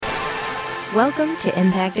Welcome to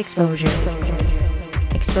Impact Exposure.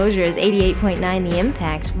 Exposure is 88.9 The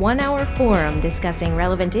Impact's one-hour forum discussing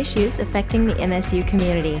relevant issues affecting the MSU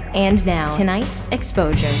community. And now, tonight's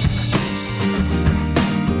Exposure.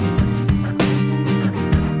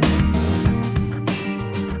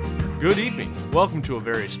 Good evening. Welcome to a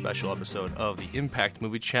very special episode of the Impact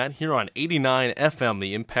Movie Chat here on 89 FM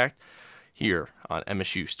The Impact, here on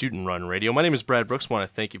MSU Student Run Radio. My name is Brad Brooks. I want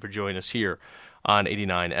to thank you for joining us here on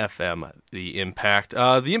 89 FM The Impact.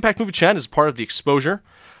 The Impact Movie Chat is part of The Exposure.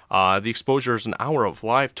 The Exposure is an hour of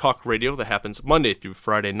live talk radio that happens Monday through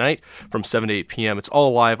Friday night from 7 to 8 p.m. It's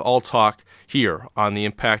all live, all talk here on The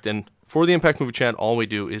Impact. And for the Impact Movie Chat, all we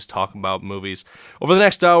do is talk about movies. Over the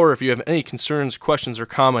next hour, if you have any concerns, questions, or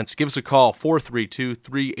comments, give us a call.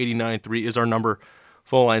 432-3893 is our number.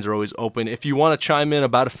 Phone lines are always open. If you want to chime in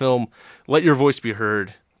about a film, let your voice be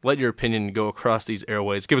heard. Let your opinion go across these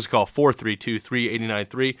airways. Give us a call,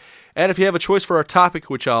 432-3893. And if you have a choice for our topic,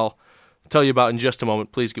 which I'll tell you about in just a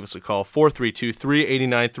moment, please give us a call,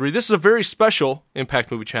 432-3893. This is a very special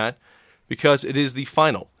Impact Movie Chat because it is the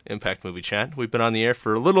final Impact Movie Chat. We've been on the air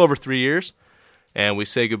for a little over 3 years, and we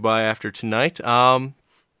say goodbye after tonight.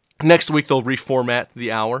 Next week, they'll reformat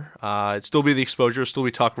the hour. It'll still be The Exposure, it'll still be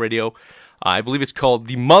talk radio. I believe it's called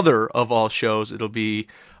the mother of all shows. It'll be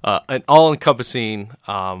an all-encompassing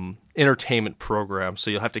entertainment program, so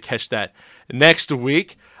you'll have to catch that next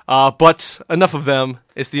week. But enough of them.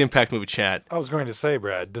 It's the Impact Movie Chat. I was going to say,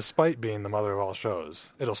 Brad, despite being the mother of all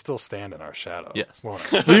shows, it'll still stand in our shadow. Yes. Won't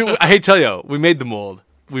it? I hate to tell you, we made the mold.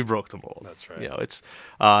 We broke the mold. That's right. It's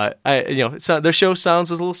it's not, their show sounds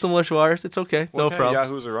a little similar to ours. It's okay. What No kind problem. of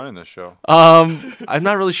yahoos are running this show? I'm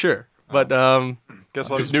not really sure, but Guess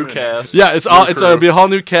what? New cast. yeah, it'll be a whole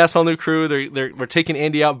new cast, whole new crew. We're taking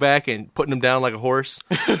Andy out back and putting him down like a horse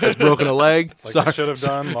that's broken a leg. Like we should have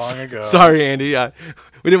done long ago. Sorry, Andy.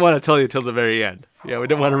 We didn't want to tell you till the very end. Yeah, we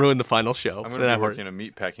didn't want to ruin the final show. I'm going to be working in a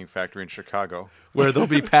meat packing factory in Chicago. where they'll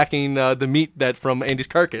be packing the meat that from Andy's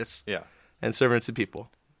carcass Yeah. and serving it to people,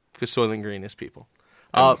 because Soylent Green is people.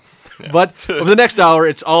 But over the next hour,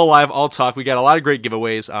 it's all live, all talk. We got a lot of great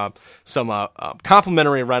giveaways, some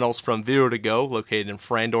complimentary rentals from Video to Go, located in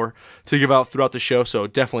Frandor, to give out throughout the show, so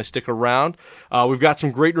definitely stick around. We've got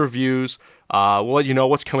some great reviews. We'll let you know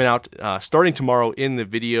what's coming out starting tomorrow in the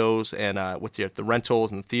videos and with the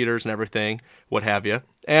rentals and the theaters and everything, what have you.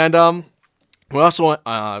 And we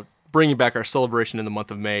also bringing back our celebration in the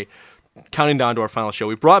month of May, counting down to our final show.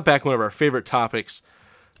 We brought back one of our favorite topics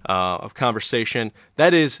of conversation.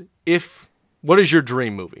 That is, what is your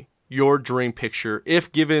dream movie? Your dream picture?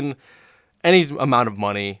 If given any amount of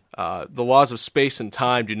money, the laws of space and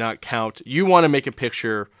time do not count. You want to make a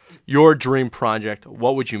picture, your dream project,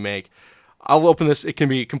 what would you make? I'll open this. It can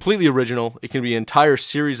be completely original. It can be an entire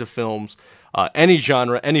series of films, any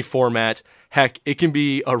genre, any format. Heck, it can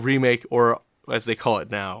be a remake or, as they call it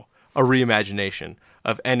now, a reimagination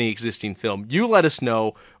of any existing film. You let us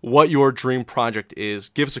know what your dream project is.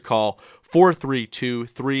 Give us a call.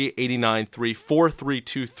 432-3893.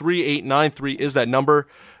 432-3893 is that number.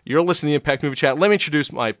 You're listening to the Impact Movie Chat. Let me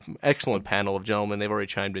introduce my excellent panel of gentlemen. They've already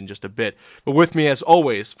chimed in just a bit. But with me, as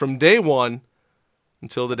always, from day one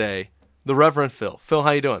until today, the Reverend Phil. Phil,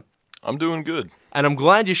 how you doing? I'm doing good. And I'm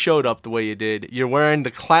glad you showed up the way you did. You're wearing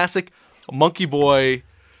the classic Monkey Boy,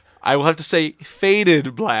 I will have to say,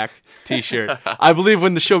 faded black t-shirt. I believe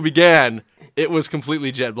when the show began, it was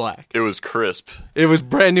completely jet black. It was crisp. It was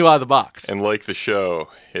brand new out of the box. And like the show,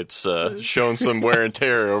 it's shown some wear and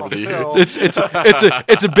tear over the years. It's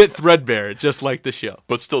a bit threadbare, just like the show.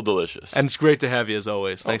 But still delicious. And it's great to have you as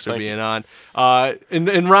always. Thanks for thank being you. on.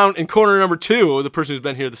 In corner number 2, the person who's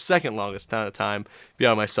been here the second longest amount of time,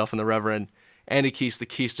 beyond myself and the Reverend Andy Keese, the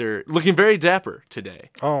Keister, looking very dapper today.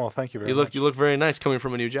 Oh, well, thank you very much. You look very nice coming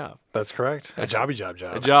from a new job. That's correct. A jobby job.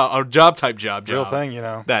 A job type job. Real thing, you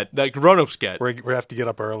know. That grown-ups get. We have to get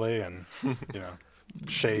up early and,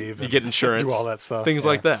 shave. You and get insurance. Do all that stuff. Things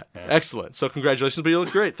like that. Yeah. Excellent. So congratulations, but you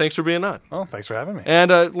look great. Thanks for being on. Oh, thanks for having me. And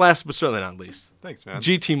last but certainly not least, Thanks, man.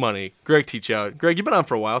 GT Money, Greg Teachout. Greg, you've been on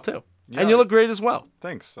for a while too. Yeah. And you look great as well.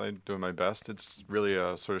 Thanks. I'm doing my best. It's really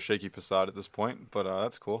a sort of shaky facade at this point, but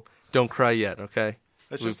that's cool. Don't cry yet, okay?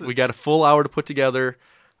 It's We got a full hour to put together.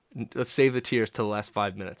 Let's save the tears till the last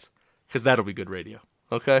 5 minutes, because that'll be good radio.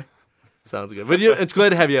 Okay? Sounds good. But it's glad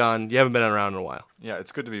to have you on. You haven't been around in a while. Yeah,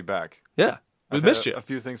 it's good to be back. Yeah. We I've missed had you. a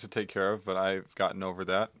few things to take care of, but I've gotten over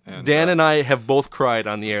that. And, Dan and I have both cried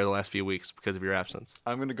on the air the last few weeks because of your absence.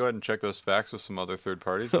 I'm going to go ahead and check those facts with some other third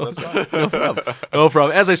parties, but that's fine. No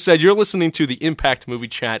problem. As I said, you're listening to the Impact Movie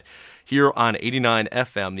Chat here on 89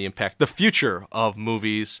 FM. The Impact, the future of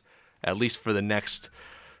movies, at least for the next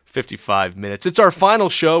 55 minutes. It's our final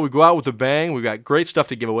show. We go out with a bang. We've got great stuff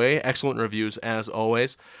to give away. Excellent reviews, as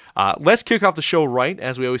always. Let's kick off the show right,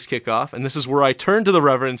 as we always kick off. And this is where I turn to the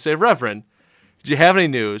Reverend and say, Reverend, do you have any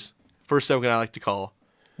news? First segment I like to call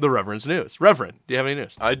the Reverend's News. Reverend, do you have any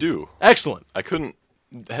news? I do. Excellent. I couldn't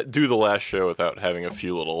do the last show without having a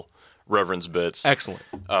few little Reverend's bits. Excellent.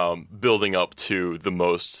 Building up to the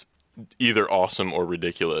most either awesome or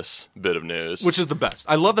ridiculous bit of news. Which is the best.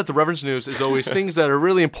 I love that the Reverend's News is always things that are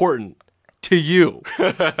really important to you.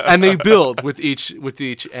 And they build with each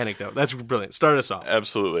anecdote. That's brilliant. Start us off.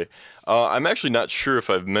 Absolutely. I'm actually not sure if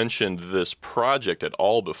I've mentioned this project at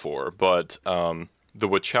all before, but the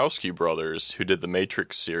Wachowski brothers, who did the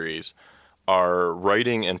Matrix series, are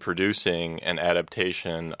writing and producing an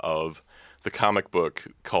adaptation of the comic book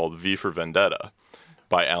called V for Vendetta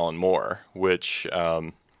by Alan Moore, which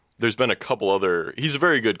there's been a couple other... He's a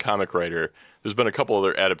very good comic writer. There's been a couple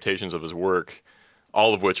other adaptations of his work,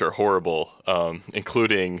 all of which are horrible,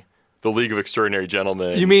 including The League of Extraordinary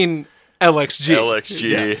Gentlemen. You mean LXG?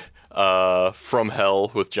 LXG. Yes. From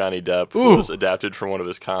Hell with Johnny Depp was adapted from one of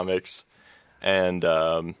his comics. And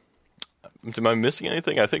am I missing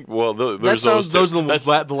anything? I think, well, there's those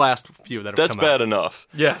are the last few that have that's come bad out. enough.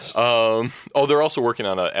 Yes. They're also working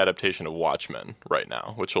on an adaptation of Watchmen right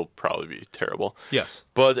now, which will probably be terrible. Yes.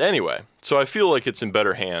 But anyway, so I feel like it's in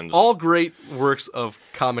better hands. All great works of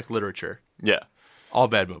comic literature. Yeah. All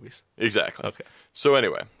bad movies. Exactly. Okay. So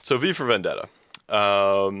anyway, V for Vendetta.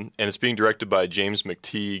 And it's being directed by James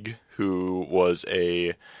McTeague, who was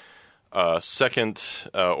a second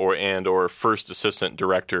or first assistant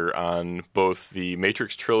director on both the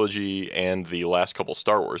Matrix trilogy and the last couple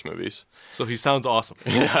Star Wars movies. So he sounds awesome.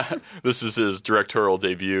 Yeah, this is his directorial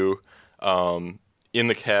debut. In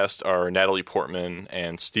the cast are Natalie Portman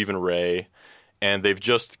and Stephen Ray, and they've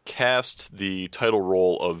just cast the title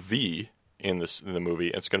role of V in the movie.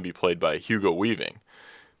 It's going to be played by Hugo Weaving,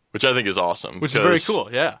 which I think is awesome. Which is very cool,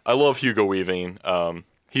 yeah. I love Hugo Weaving.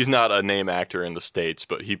 He's not a name actor in the States,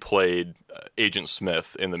 but he played Agent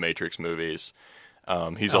Smith in the Matrix movies.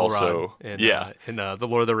 He's Elrond also in the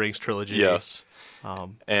Lord of the Rings trilogy. Yes,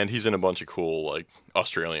 and he's in a bunch of cool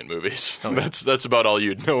Australian movies. That's about all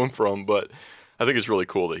you'd know him from. But I think it's really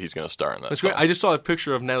cool that he's going to star in that. That's great. I just saw a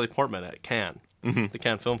picture of Natalie Portman at Cannes, the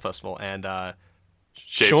Cannes Film Festival, and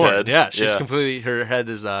shaved shorn. head. Yeah, she's completely. Her head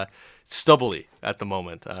is stubbly at the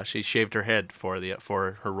moment. She shaved her head for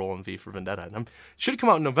her role in V for Vendetta. And should have come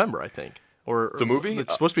out in November, I think. Or the movie?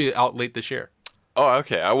 It's supposed to be out late this year. Oh,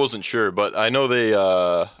 okay. I wasn't sure, but I know they.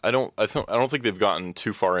 I don't think they've gotten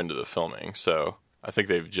too far into the filming, so I think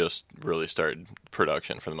they've just really started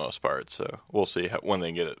production for the most part. So we'll see when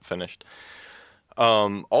they get it finished.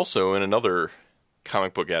 Also, in another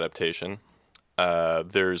comic book adaptation,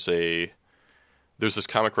 there's this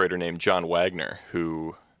comic writer named John Wagner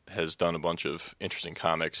who has done a bunch of interesting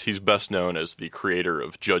comics. He's best known as the creator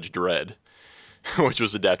of Judge Dredd, which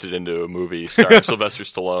was adapted into a movie starring Sylvester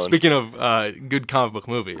Stallone. Speaking of good comic book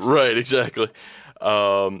movies. Right, exactly.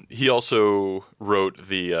 He also wrote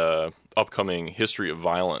the upcoming History of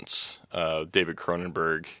Violence, David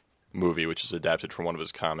Cronenberg movie, which is adapted from one of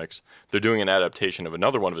his comics. They're doing an adaptation of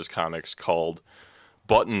another one of his comics called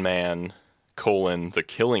Button Man, The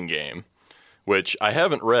Killing Game, which I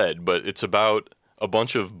haven't read, but it's about a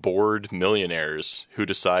bunch of bored millionaires who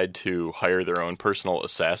decide to hire their own personal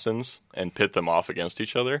assassins and pit them off against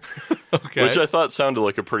each other. Okay. Which I thought sounded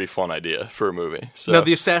like a pretty fun idea for a movie. So Now,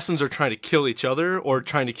 the assassins are trying to kill each other or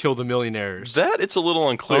trying to kill the millionaires? that it's a little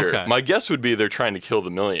unclear. Okay. My guess would be they're trying to kill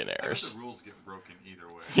the millionaires. The rules get broken either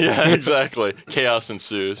way. Yeah, exactly. Chaos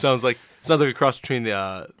ensues. Sounds like a cross between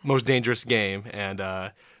the Most Dangerous Game and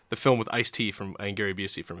the film with Ice-T and Gary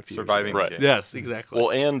Busey from a few Surviving years Right. ago. the game. Yes, exactly.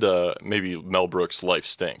 Well, and maybe Mel Brooks' Life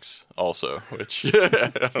Stinks also, which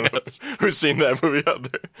I don't know who's seen that movie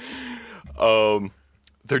out there.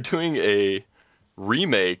 They're doing a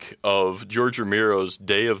remake of George Romero's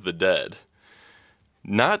Day of the Dead.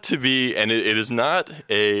 Not to be, and it is not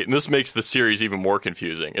and this makes the series even more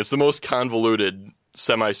confusing. It's the most convoluted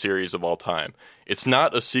semi-series of all time. It's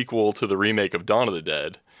not a sequel to the remake of Dawn of the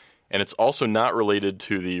Dead, and it's also not related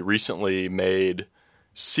to the recently made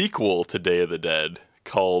sequel to Day of the Dead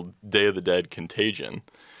called Day of the Dead Contagion.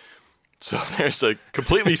 So there's a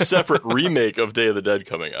completely separate remake of Day of the Dead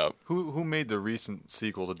coming up. Who made the recent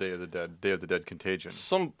sequel to Day of the Dead Contagion?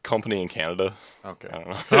 Some company in Canada. Okay. I don't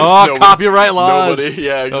know. Oh, There's copyright laws. Nobody.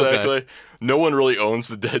 Yeah, exactly. Okay. No one really owns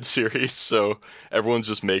the Dead series, so everyone's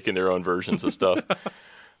just making their own versions of stuff.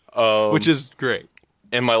 Which is great.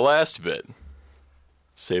 And my last bit,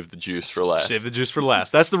 save the juice for last. Save the juice for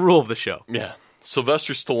last. That's the rule of the show. Yeah.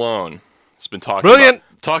 Sylvester Stallone has been talking Brilliant.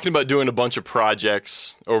 talking about doing a bunch of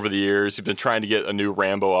projects over the years. He's been trying to get a new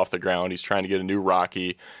Rambo off the ground. He's trying to get a new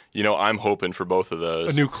Rocky. I'm hoping for both of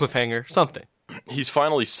those. A new cliffhanger, something. He's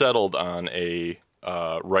finally settled on a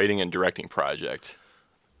writing and directing project.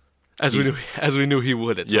 As we knew he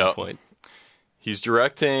would at some point. He's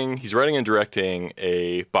writing and directing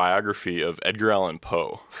a biography of Edgar Allan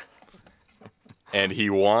Poe. And he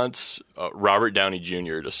wants Robert Downey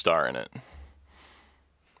Jr. to star in it.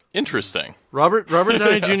 Interesting. Robert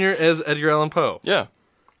Downey Jr. as Edgar Allan Poe. Yeah.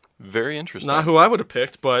 Very interesting. Not who I would have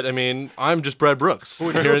picked, but I mean, I'm just Brad Brooks. Who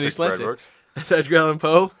would here you in East pick, Brad Lansing. Brooks? It's Edgar Allan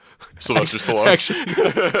Poe. Sylvester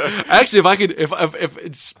Stallone. Actually, if I could, if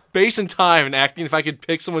it's space and time and acting, if I could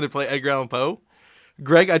pick someone to play Edgar Allan Poe,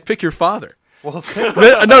 Greg, I'd pick your father. Well,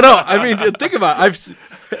 No. I mean, think about it.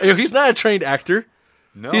 He's not a trained actor.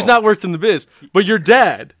 no. He's not worked in the biz, but your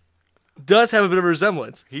dad does have a bit of a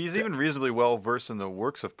resemblance. He's even reasonably well versed in the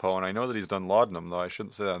works of Poe, and I know that he's done laudanum, though I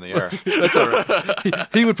shouldn't say that on the air. That's all right.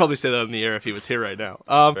 He would probably say that on the air if he was here right now.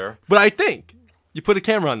 Fair. But I think you put a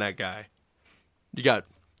camera on that guy, you got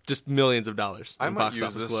just millions of dollars. I in might box use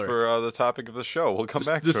office this glory. for the topic of the show. We'll come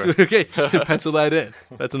back to it. Okay, pencil that in.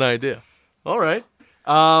 That's an idea. All right.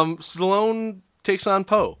 Stallone takes on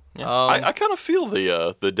Poe. Yeah. I kind of feel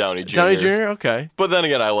the Downey Jr. Downey Jr. Okay. But then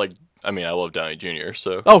again, I love Downey Jr.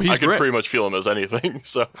 So He's I could great. pretty much feel him as anything.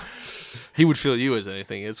 So He would feel you as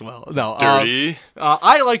anything as well. No, dirty.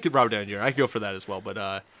 I like Robert Downey Jr. I could go for that as well,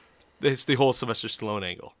 but it's the whole Sylvester Stallone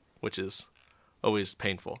angle, which is always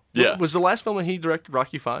painful. Yeah. Was the last film that he directed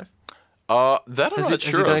Rocky V? That I'm Has not he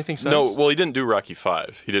sure. done of. anything since? No, well, he didn't do Rocky V.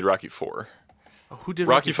 He did Rocky 4. Who did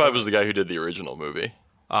Rocky 5 was the guy who did the original movie,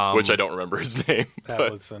 which I don't remember his name.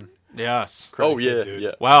 but- Pavlidson. Yes. Oh Credit yeah, kid, dude.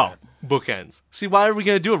 yeah. Wow. Bookends. See, why are we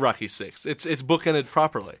going to do a Rocky 6? It's bookended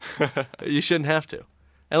properly. You shouldn't have to.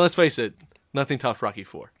 And let's face it, nothing tops Rocky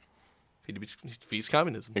 4. He defeats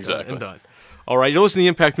communism. Exactly. And done. All right, you're listening to the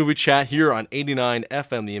Impact Movie Chat here on 89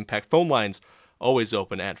 FM. The Impact phone lines always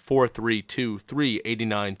open at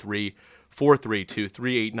 432-3893,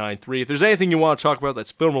 432-3893. If there's anything you want to talk about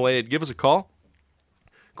that's film-related, give us a call.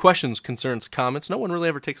 Questions, concerns, comments. No one really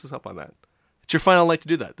ever takes us up on that. It's your final night to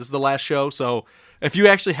do that. This is the last show, so if you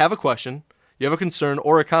actually have a question, you have a concern,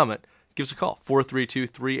 or a comment, give us a call,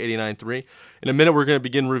 432-3893. In a minute, we're going to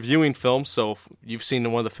begin reviewing films, so if you've seen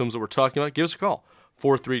one of the films that we're talking about, give us a call,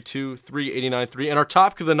 432-3893. And our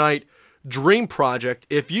topic of the night, dream project.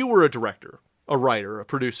 If you were a director, a writer, a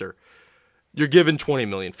producer, you're given $20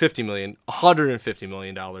 million, $50 million, $150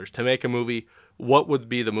 million to make a movie. What would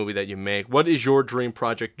be the movie that you make? What is your dream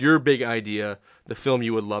project, your big idea, the film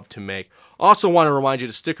you would love to make? Also want to remind you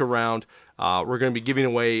to stick around. We're going to be giving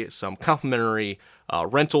away some complimentary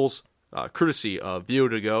rentals, courtesy of VO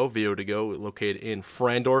to Go. VO to Go located in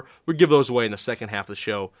Frandor. We'll give those away in the second half of the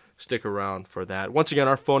show. Stick around for that. Once again,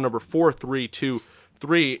 our phone number, 432-3893.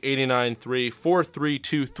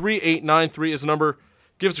 432-3893 is the number.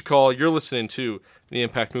 Give us a call. You're listening to the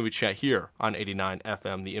Impact Movie Chat here on 89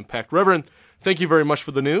 FM, The Impact. Reverend, thank you very much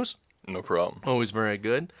for the news. No problem. Always very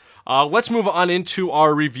good. Let's move on into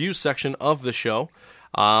our review section of the show.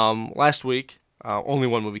 Last week, only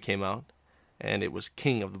one movie came out, and it was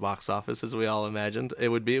king of the box office, as we all imagined it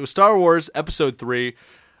would be. It was Star Wars Episode 3,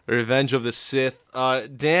 Revenge of the Sith.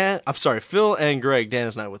 Phil and Greg. Dan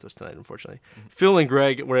is not with us tonight, unfortunately. Phil and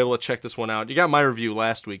Greg were able to check this one out. You got my review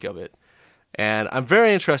last week of it, and I'm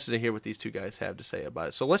very interested to hear what these two guys have to say about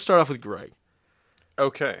it. So let's start off with Greg.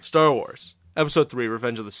 Okay. Star Wars Episode 3,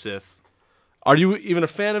 Revenge of the Sith. Are you even a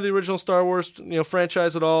fan of the original Star Wars,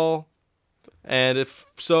 franchise at all? And if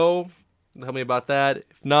so, tell me about that.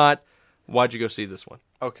 If not, why'd you go see this one?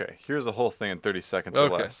 Okay. Here's the whole thing in 30 seconds or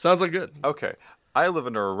less. Sounds like good. Okay. I live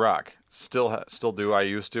under a rock. Still do. I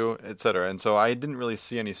used to, etc. And so I didn't really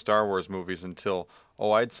see any Star Wars movies until,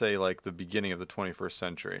 I'd say like the beginning of the 21st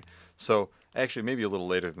century. So actually, maybe a little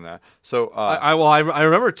later than that. So I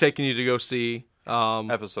remember taking you to go see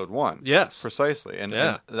Episode 1. Yes. Precisely. And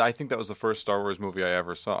Yeah. I think that was the first Star Wars movie I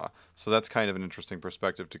ever saw. So that's kind of an interesting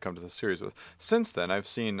perspective to come to the series with. Since then, I've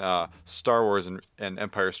seen Star Wars and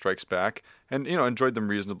Empire Strikes Back and, enjoyed them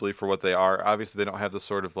reasonably for what they are. Obviously, they don't have the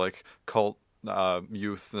sort of like cult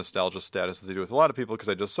youth nostalgia status that they do with a lot of people because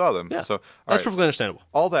I just saw them. Yeah. So That's perfectly understandable.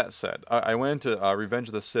 all that said, I went into Revenge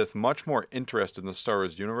of the Sith much more interested in the Star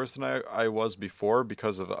Wars universe than I was before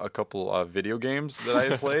because of a couple video games that I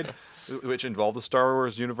had played, which involve the Star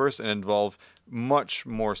Wars universe and involve much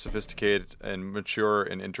more sophisticated and mature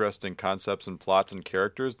and interesting concepts and plots and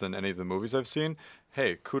characters than any of the movies I've seen.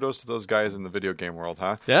 hey, kudos to those guys in the video game world,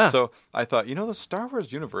 huh? Yeah. So I thought, the Star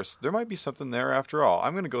Wars universe, there might be something there after all.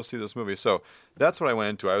 I'm going to go see this movie. So that's what I went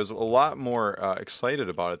into. I was a lot more excited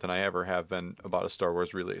about it than I ever have been about a Star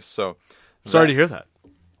Wars release. So Sorry to hear that.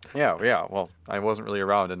 Yeah. Well, I wasn't really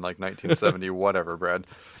around in like 1970, whatever, Brad.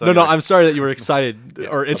 So No, anyway, I'm sorry that you were excited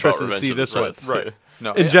or interested to Revenge see of the this one. Sith. right.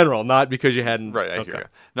 No, In general, not because you hadn't. Right, I okay. hear you.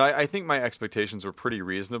 No, I think my expectations were pretty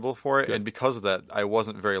reasonable for it, and because of that, I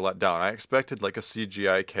wasn't very let down. I expected like a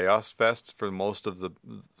CGI chaos fest for most of the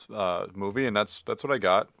movie, and that's what I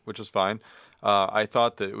got, which is fine. I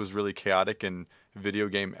thought that it was really chaotic and video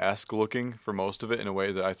game-esque looking for most of it in a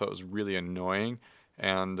way that I thought was really annoying,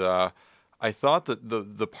 and I thought that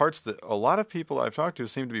the parts that a lot of people I've talked to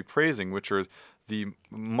seem to be praising, which are the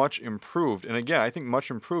much improved, and again, I think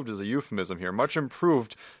much improved is a euphemism here, much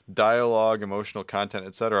improved dialogue, emotional content,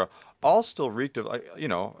 etc., all still reeked of,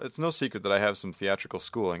 it's no secret that I have some theatrical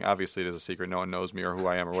schooling. Obviously, it is a secret. No one knows me or who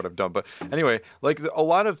I am or what I've done. But anyway, a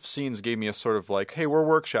lot of scenes gave me a sort of like, hey, we're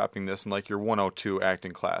workshopping this in like your 102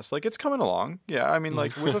 acting class. Like, it's coming along. Yeah, I mean,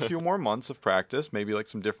 like with a few more months of practice, maybe like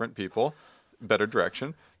some different people, better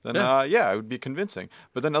direction, then it would be convincing.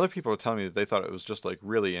 But then other people were telling me that they thought it was just like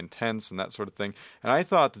really intense and that sort of thing. And I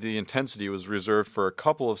thought that the intensity was reserved for a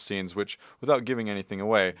couple of scenes, which, without giving anything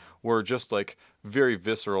away, were just like very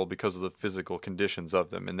visceral because of the physical conditions of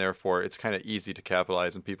them. And therefore, it's kind of easy to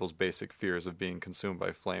capitalize on people's basic fears of being consumed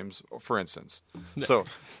by flames, for instance. So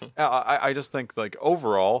I just think like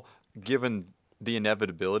overall, given the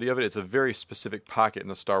inevitability of it, it's a very specific pocket in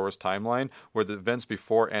the Star Wars timeline where the events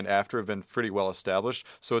before and after have been pretty well established.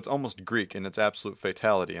 So it's almost Greek in its absolute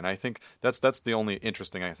fatality, and I think that's the only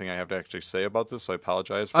interesting thing I have to actually say about this. So I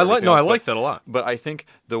apologize for I like everything else, that a lot. But I think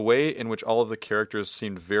the way in which all of the characters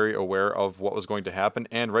seemed very aware of what was going to happen,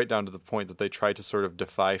 and right down to the point that they tried to sort of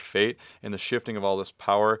defy fate, and the shifting of all this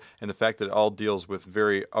power, and the fact that it all deals with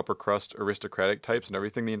very upper crust aristocratic types and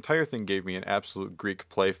everything, the entire thing gave me an absolute Greek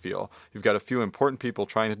play feel. You've got a few important people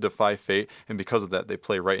trying to defy fate, and because of that, they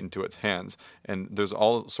play right into its hands. And there's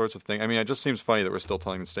all sorts of things. I mean, it just seems funny that we're still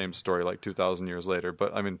telling the same story like 2,000 years later,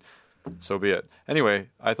 but I mean, so be it. Anyway,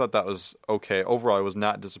 I thought that was okay. Overall, I was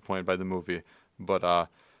not disappointed by the movie, but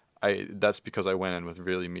that's because I went in with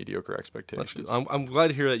really mediocre expectations. I'm glad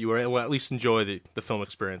to hear that you were at least enjoy the film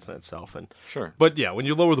experience in itself. And Sure. But yeah, when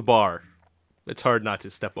you lower the bar, it's hard not to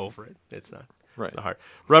step over it. It's not. Right. It's not hard.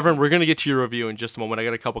 Reverend, we're going to get to your review in just a moment. I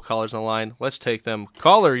got a couple callers on the line. Let's take them.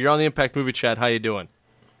 Caller, you're on the Impact Movie Chat. How you doing?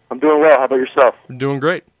 I'm doing well. How about yourself? I'm doing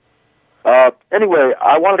great. Anyway,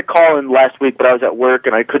 I wanted to call in last week, but I was at work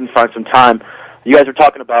and I couldn't find some time. You guys were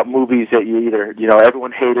talking about movies that you either,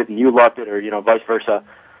 everyone hated and you loved it, or, vice versa.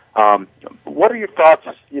 What are your thoughts,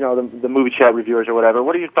 the movie chat reviewers or whatever,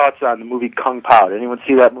 what are your thoughts on the movie Kung Pao? Did anyone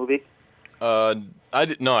see that movie?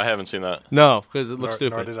 No, I haven't seen that. No, because it looks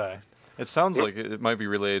Nor stupid. did I. It sounds like it might be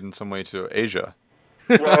related in some way to Asia.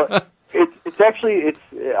 Well,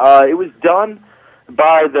 it was done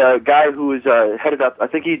by the guy who was headed up, I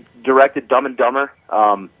think he directed Dumb and Dumber.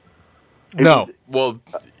 No. Well,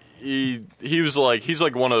 he's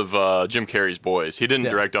like one of Jim Carrey's boys. He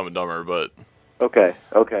didn't direct Dumb and Dumber, but Okay.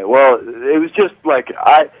 Well, it was just like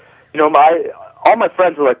all my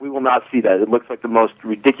friends were like, we will not see that. It looks like the most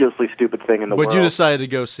ridiculously stupid thing in the world. But you decided to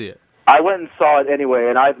go see it. I went and saw it anyway,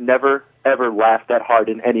 and I've never, ever laughed that hard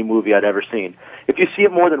in any movie I'd ever seen. If you see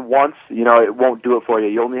it more than once, it won't do it for you.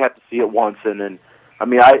 You only have to see it once, and then,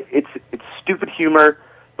 it's stupid humor,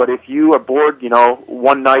 but if you are bored,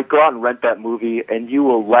 one night, go out and rent that movie, and you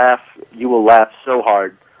will laugh so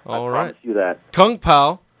hard. All I right. promise you that. Kung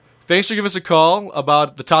Pao, thanks for giving us a call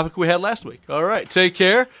about the topic we had last week. All right, take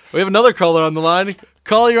care. We have another caller on the line.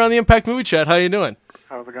 Caller, you're on the Impact Movie Chat. How you doing?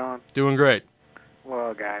 How's it going? Doing great.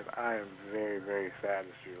 Well, guys, I am very, very sad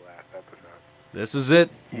to see your last episode. This is it.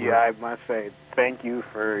 Yeah, I must say thank you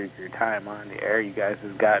for your time on the air. You guys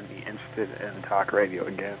have gotten me interested in talk radio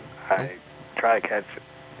again. I try to catch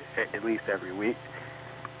at least every week,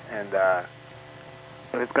 and but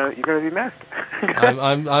you're gonna be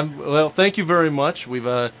missed. Well, thank you very much. We've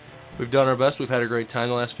done our best. We've had a great time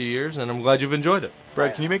the last few years, and I'm glad you've enjoyed it.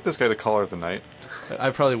 Brad, can you make this guy the caller of the night?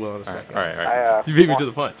 I probably will in a second. All right. You beat me to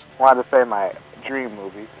the punch. Wanted to say my dream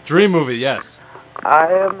movie. Dream movie, yes. I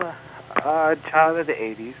am a child of the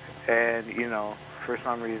 80s, and, for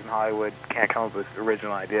some reason Hollywood can't come up with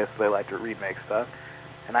original ideas, so they like to remake stuff.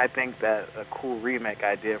 And I think that a cool remake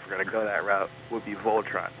idea, if we're going to go that route, would be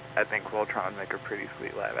Voltron. I think Voltron would make a pretty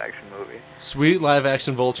sweet live-action movie. Sweet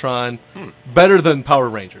live-action Voltron. Better than Power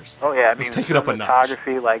Rangers. Oh, yeah. Let's take it up a notch.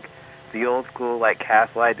 Cinematography, like the old-school,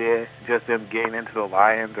 castle idea, just them getting into the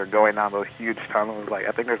lions or going down those huge tunnels.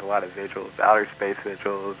 I think there's a lot of visuals, outer space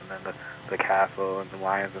visuals, and then the castle and the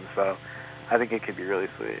lions and stuff. I think it could be really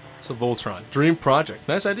sweet. So Voltron, dream project,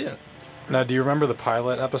 nice idea. Now, do you remember the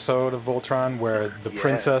pilot episode of Voltron where the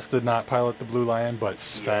princess did not pilot the Blue Lion, but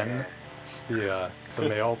Sven, the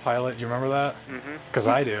male pilot? Do you remember that? Because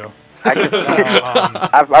I do.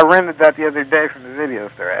 I rented that the other day from the video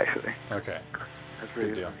store, actually. Okay. That's pretty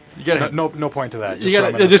Good deal. You got No point to that. You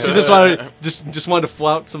got just wanted to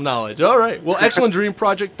flout some knowledge. All right. Well, excellent dream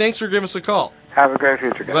project. Thanks for giving us a call. Have a great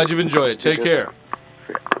future, guys. Glad you've enjoyed it. Take care.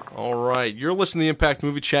 See ya. All right. You're listening to the Impact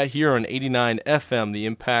Movie Chat here on 89 FM, The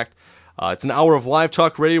Impact. It's an hour of live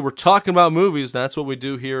talk radio. We're talking about movies. That's what we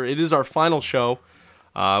do here. It is our final show.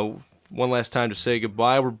 One last time to say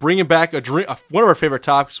goodbye. We're bringing back one of our favorite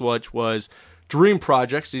topics, which was dream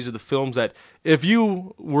projects. These are the films that, if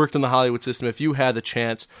you worked in the Hollywood system, if you had the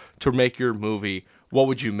chance to make your movie, what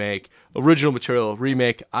would you make? Original material,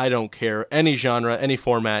 remake, I don't care. Any genre, any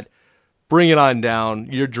format. Bring it on down.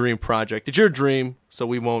 Your dream project. It's your dream, so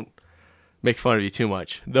we won't make fun of you too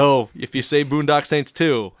much. Though, if you say Boondock Saints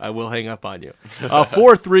 2, I will hang up on you.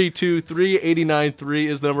 432-3893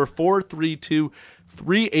 is the number.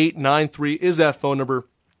 432-3893 is that phone number.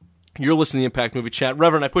 You're listening to the Impact Movie Chat.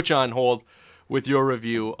 Reverend, I put you on hold with your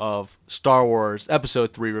review of Star Wars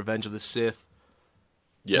Episode 3, Revenge of the Sith.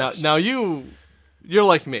 Yes. Now you're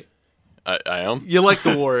like me. I am? You like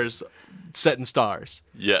the wars set in stars.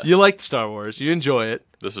 Yes. You like Star Wars. You enjoy it.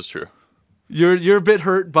 This is true. You're a bit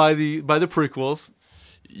hurt by the prequels.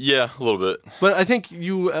 Yeah, a little bit. But I think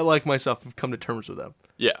you, like myself, have come to terms with them.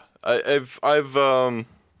 Yeah. I've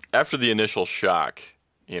after the initial shock,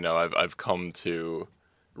 I've come to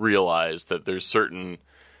realize that there's certain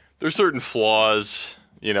flaws.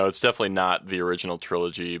 It's definitely not the original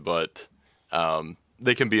trilogy, but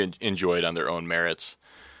they can be enjoyed on their own merits.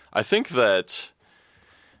 I think that,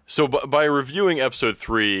 so by reviewing Episode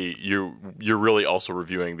 3, you're really also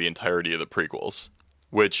reviewing the entirety of the prequels,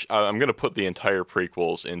 which I'm going to put the entire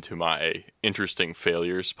prequels into my interesting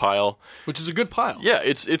failures pile. Which is a good pile. Yeah,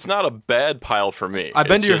 it's not a bad pile for me. I've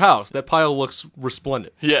been to your house. That pile looks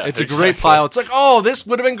resplendent. Yeah, it's a great pile. It's like, oh, this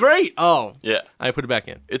would have been great. Oh, yeah. I put it back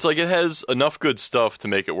in. It's like it has enough good stuff to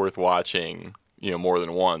make it worth watching, more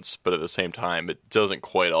than once, but at the same time, it doesn't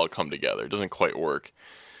quite all come together. It doesn't quite work.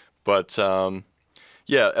 But,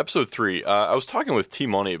 yeah, Episode 3. I was talking with T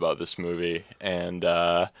Money about this movie, and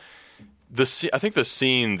I think the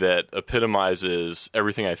scene that epitomizes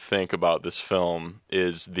everything I think about this film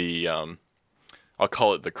is the, I'll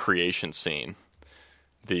call it the creation scene.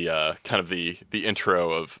 The kind of the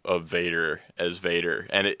intro of Vader as Vader.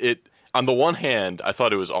 And it on the one hand, I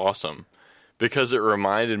thought it was awesome because it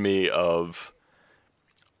reminded me of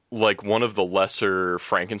like one of the lesser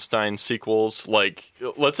Frankenstein sequels, like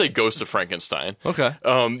let's say Ghost of Frankenstein. Okay.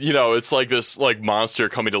 It's like this like monster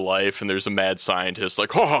coming to life, and there's a mad scientist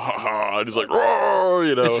like ha ha ha ha, and he's like roar,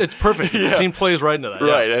 It's perfect. Yeah. The scene plays right into that.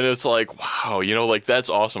 Right, yeah. and it's like wow, like that's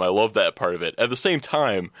awesome. I love that part of it. At the same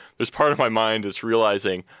time, there's part of my mind that's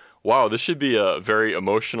realizing, wow, this should be a very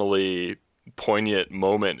emotionally poignant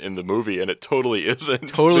moment in the movie, and it totally isn't.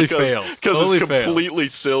 Totally fails. Because totally it's completely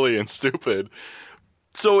silly and stupid.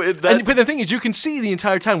 So but the thing is, you can see the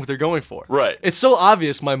entire time what they're going for. Right. It's so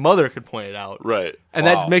obvious. My mother could point it out. Right. And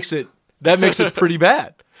that makes it pretty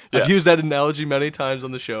bad. Yes. I've used that analogy many times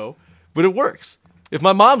on the show, but it works. If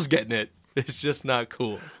my mom's getting it, it's just not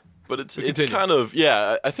cool. But it's kind of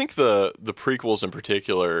I think the prequels in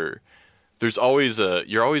particular, there's always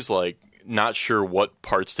you're always like not sure what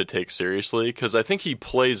parts to take seriously because I think he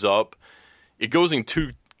plays up. It goes in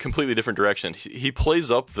two completely different direction. He plays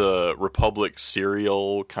up the Republic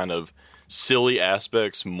serial kind of silly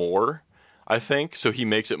aspects more, I think. So he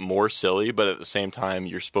makes it more silly, but at the same time,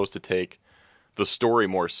 you're supposed to take the story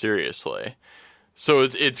more seriously. So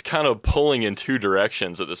it's kind of pulling in two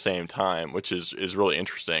directions at the same time, which is really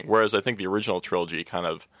interesting. Whereas I think the original trilogy kind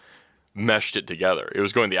of meshed it together. It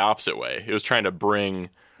was going the opposite way. It was trying to bring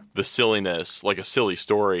the silliness, like a silly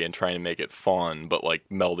story, and trying to make it fun, but like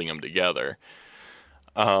melding them together.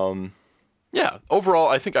 Overall,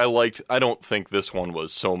 I don't think this one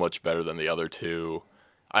was so much better than the other two.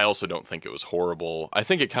 I also don't think it was horrible. I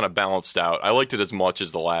think it kind of balanced out. I liked it as much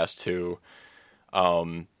as the last two.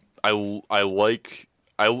 I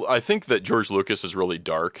think that George Lucas is really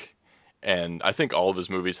dark, and I think all of his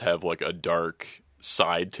movies have like a dark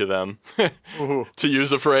side to them, to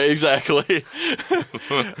use a phrase. Exactly.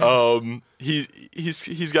 He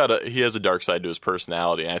has a dark side to his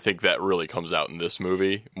personality, and I think that really comes out in this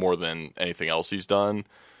movie more than anything else he's done.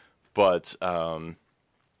 But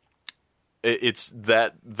it's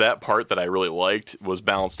that part that I really liked was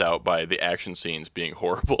balanced out by the action scenes being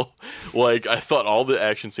horrible. Like, I thought all the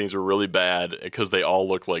action scenes were really bad because they all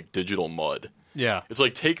looked like digital mud. Yeah. It's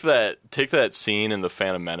like take that scene in the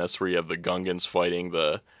Phantom Menace where you have the Gungans fighting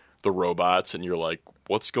the robots, and you're like,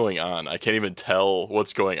 what's going on? I can't even tell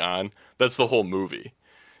what's going on. That's the whole movie.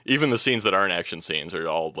 Even the scenes that aren't action scenes are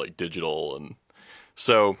all like digital, and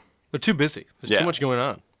so They're too busy. There's too much going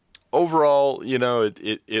on. Overall,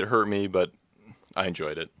 it hurt me, but I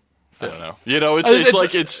enjoyed it. I don't know. It's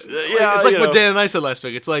like what Dan and I said last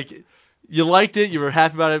week. It's like you liked it, you were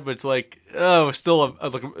happy about it, but it's like, it's still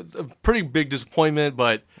a pretty big disappointment.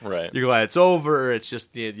 But right. You're glad it's over. It's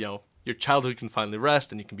just your childhood can finally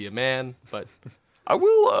rest, and you can be a man. But I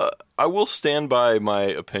will stand by my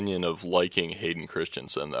opinion of liking Hayden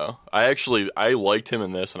Christensen, though. I liked him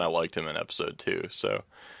in this, and I liked him in episode 2. So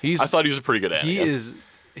I thought he was a pretty good actor. He is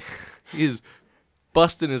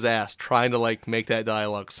busting his ass trying to like make that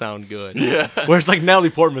dialogue sound good. Yeah. Whereas like Natalie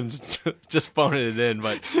Portman's just phoning it in,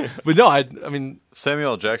 but no, I mean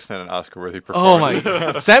Samuel L. Jackson had an Oscar-worthy performance. Oh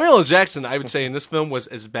my God. Samuel L. Jackson, I would say in this film was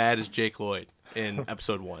as bad as Jake Lloyd in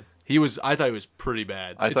episode 1. I thought he was pretty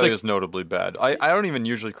bad. I thought he was notably bad. I don't even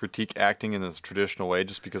usually critique acting in this traditional way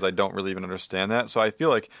just because I don't really even understand that. So I feel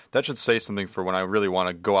like that should say something for when I really want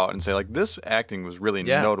to go out and say, like, this acting was really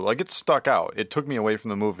notable. Like, it stuck out. It took me away from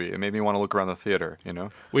the movie. It made me want to look around the theater,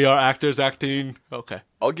 We are actors acting. Okay.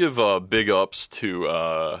 I'll give big ups to,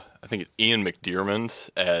 I think it's Ian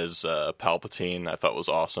McDiarmid as Palpatine. I thought was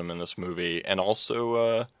awesome in this movie. And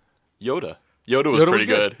also Yoda. Yoda was pretty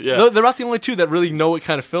good. Yeah. They're not the only two that really know what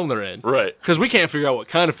kind of film they're in. Right. Because we can't figure out what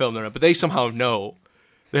kind of film they're in, but they somehow know.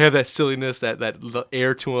 They have that silliness, that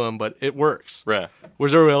air to them, but it works. Right.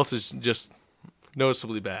 Whereas everyone else is just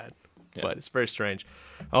noticeably bad. Yeah. But it's very strange.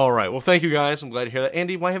 All right. Well, thank you guys. I'm glad to hear that.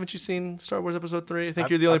 Andy, why haven't you seen Star Wars Episode 3? I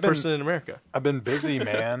think you're the only person in America. I've been busy,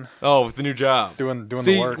 man. Oh, with the new job. Doing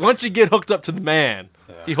the work. Once you get hooked up to the man,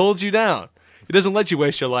 he holds you down. He doesn't let you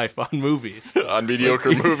waste your life on movies. On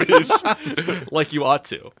mediocre movies. Like you ought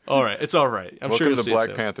to. All right. It's all right. I'm sure you'll Welcome see to Black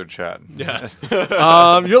it Panther chat. Yes.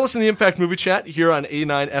 You're listening to the Impact Movie Chat here on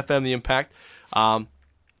 89 FM The Impact.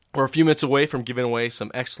 We're a few minutes away from giving away some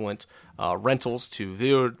excellent rentals to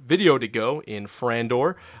Video to Go in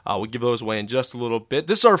Frandor. We'll give those away in just a little bit.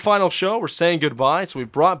 This is our final show. We're saying goodbye. So we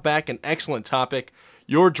brought back an excellent topic.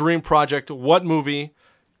 Your dream project. What movie,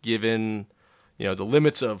 given the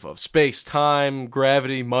limits of space, time,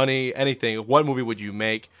 gravity, money, anything, what movie would you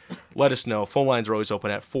make? Let us know. Phone lines are always open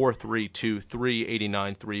at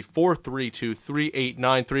 432-3893,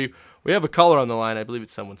 432-3893. We have a caller on the line. I believe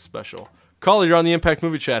it's someone special. Caller, you're on the Impact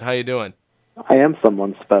Movie Chat. How you doing? I am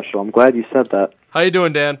someone special. I'm glad you said that. How you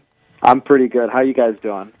doing, Dan? I'm pretty good. How you guys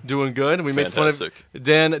doing? Doing good. We made fun of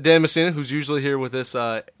Dan Messina, who's usually here with us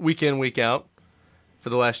week in, week out for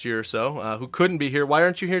the last year or so, who couldn't be here. Why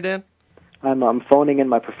aren't you here, Dan? I'm phoning in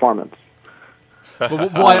my performance.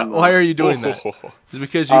 Why are you doing that? Is it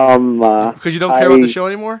because you don't care about the show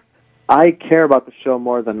anymore? I care about the show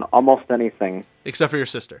more than almost anything. Except for your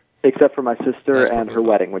sister. Except for my sister and her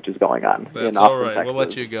wedding, which is going on. That's all right. Texas. We'll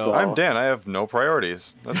let you go. So. I'm Dan. I have no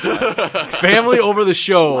priorities. That's fine. Family over the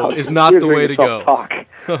show is not the way to go. Talk.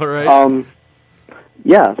 All right.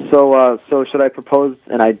 Yeah. So should I propose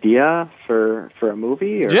an idea for a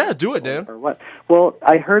movie? Or, yeah, do it, Dan. Or what? Well,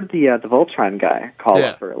 I heard the Voltron guy call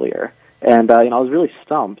up earlier, and I was really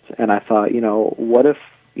stumped. And I thought, what if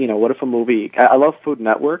a movie? I love Food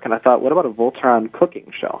Network, and I thought, what about a Voltron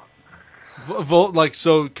cooking show?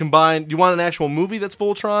 So combined. You want an actual movie that's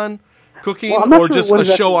Voltron cooking, or just a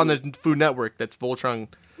show on the Food Network that's Voltron,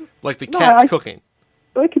 like the cats cooking?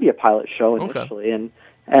 Well, it could be a pilot show initially, and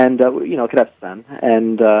it could have Sven,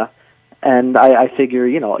 and I figure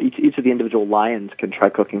each of the individual lions can try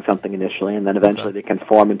cooking something initially, and then eventually they can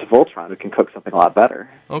form into Voltron, who can cook something a lot better.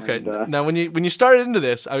 Okay. Now when you started into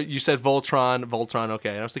this, you said Voltron. Okay,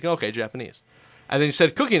 and I was thinking, okay, Japanese. And then you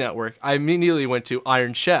said Cooking Network. I immediately went to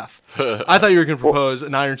Iron Chef. I thought you were going to propose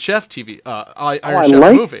an Iron Chef TV, Iron Chef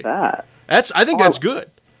like movie. That. I think that's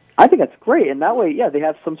good. I think that's great, and that way, they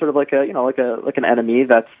have some sort of like an enemy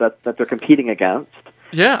that they're competing against.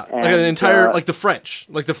 Yeah, and, like an entire like the French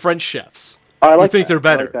chefs. I like think that. they're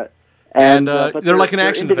better, I like that. And they're like an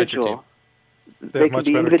action adventure team. They can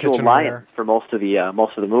be individual lions for most of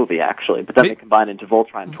the movie, actually, but then they combine into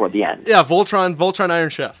Voltron toward the end. Yeah, Voltron Iron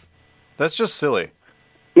Chef. That's just silly.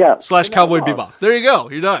 Yeah. / Cowboy Bebop. There you go.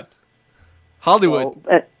 You're done. Hollywood.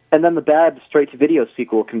 Well, and then the bad straight-to-video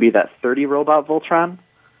sequel can be that 30 robot Voltron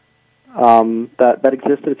that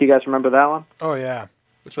existed, if you guys remember that one. Oh, yeah.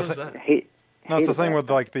 Which one is that? No, it's the thing Hated with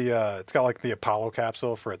like the it's got like the Apollo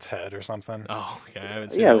capsule for its head or something. Oh, okay. I haven't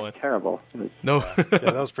that. seen Yeah, that it one. was terrible. It was- No. Yeah,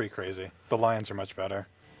 that was pretty crazy. The Lions are much better.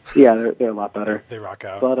 yeah, they're a lot better. They rock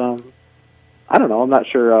out. But I don't know. I'm not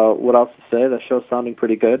sure what else to say. The show's sounding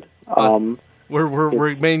pretty good.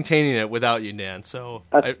 We're maintaining it without you, Dan. So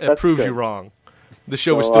it That's proves good. you wrong. The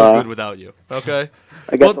show is So, still good without you. Okay.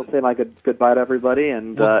 I guess Well- I'll say my goodbye to everybody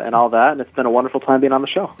and all that. And it's been a wonderful time being on the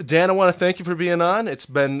show. Dan, I want to thank you for being on. It's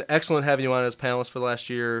been excellent having you on as panelist for the last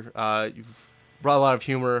year. You've brought a lot of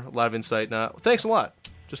humor, a lot of insight. Now, thanks a lot.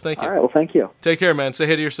 Just thank you. All right. Well, thank you. Take care, man. Say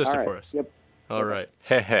hey to your sister All right. for us. Yep. All right.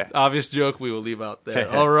 Heh. Obvious joke we will leave out there.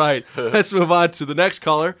 All right. Let's move on to the next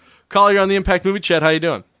caller. Caller, you're on the Impact Movie Chat. How you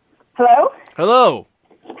doing? Hello? Hello.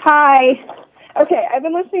 Hi. Okay, I've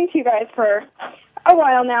been listening to you guys for a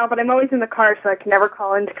while now, but I'm always in the car, so I can never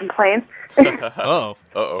call in to complain. Oh.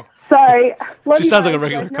 Uh-oh. Sorry. Love She you sounds guys. like a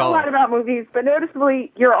regular You guys know caller. a lot about movies, but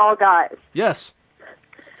noticeably, you're all guys. Yes.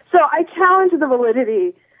 So I challenge the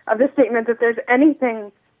validity of the statement that there's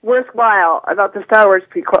anything worthwhile about the Star Wars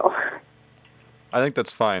prequel. I think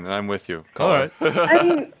that's fine, and I'm with you. All right. I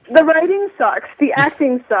mean, the writing sucks, the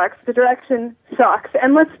acting sucks, the direction sucks,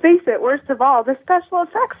 and let's face it, worst of all, the special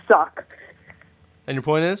effects suck. And your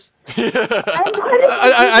point is?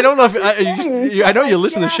 I I don't know if I know you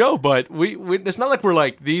listen to the show, but we it's not like we're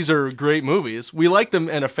like these are great movies. We like them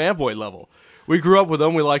at a fanboy level. We grew up with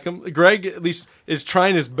them. We like them. Greg at least is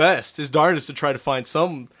trying his best, his darndest, to try to find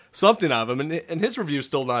something out of them, and his review is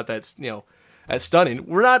still not that that stunning.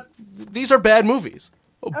 We're not. These are bad movies,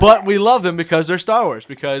 but we love them because they're Star Wars.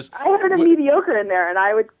 Because I heard a mediocre in there, and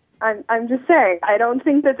I'm just saying, I don't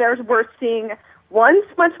think that there's worth seeing once,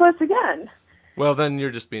 much less again. well, then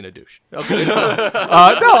you're just being a douche. Okay. No,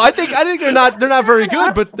 I think they're not very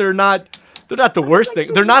good, but they're not the worst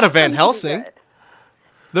thing. They're not a Van Helsing.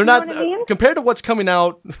 They're not what I mean? compared to what's coming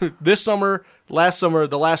out this summer, last summer,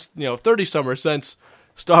 the last 30 summers since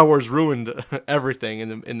Star Wars ruined everything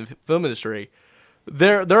in the film industry.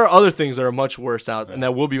 There are other things that are much worse out, and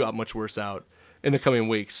that will be much worse out in the coming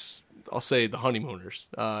weeks. I'll say The Honeymooners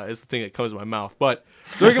is the thing that comes to my mouth, but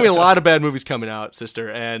there are gonna be a lot of bad movies coming out, sister.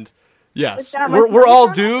 And yes, that we're much all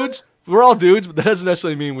worse? dudes. We're all dudes, but that doesn't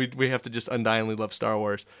necessarily mean we have to just undyingly love Star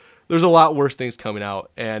Wars. There's a lot worse things coming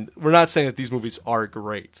out, and we're not saying that these movies are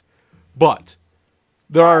great, but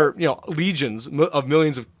there are legions of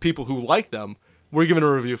millions of people who like them. We're giving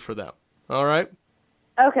a review for them. All right.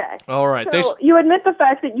 Okay. All right. So Thanks. you admit the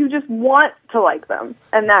fact that you just want to like them,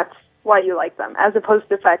 and that's why you like them, as opposed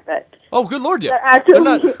to the fact that Oh, good Lord, yeah. they're actually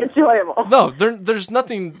not, enjoyable. no, there's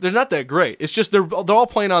nothing. They're not that great. It's just they're all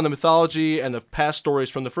playing on the mythology and the past stories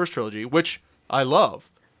from the first trilogy, which I love.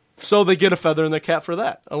 So they get a feather in their cap for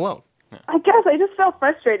that alone. I guess I just felt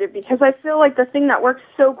frustrated because I feel like the thing that worked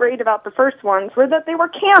so great about the first ones were that they were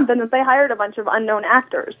camp and that they hired a bunch of unknown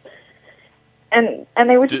actors. And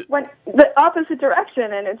they just went the opposite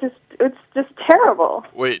direction, and it's just terrible.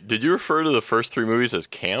 Wait, did you refer to the first three movies as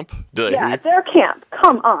camp? Did I hear Yeah, you? they're camp.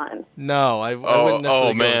 Come on. No, I wouldn't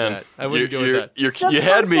necessarily man. go with that. I wouldn't go with that. The You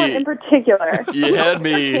had first one me. in particular. You had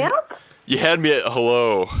me. Camp? You had me at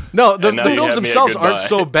hello. No, the And now you films had me at themselves goodbye. aren't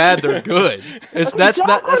so bad; they're good. That's not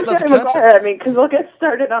the Jerry concept. Maguire at me, because we'll get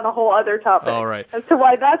started on a whole other topic. All right. As to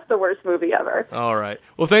why that's the worst movie ever. All right.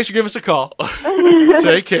 Well, thanks for giving us a call.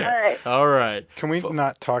 Take care. All right. All right. Can we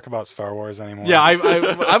not talk about Star Wars anymore? Yeah,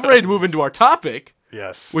 I'm ready to move into our topic,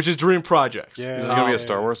 Yes. which is dream projects. Yeah. Is this going to be a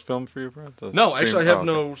Star Wars film for you, Brad? No, actually, I have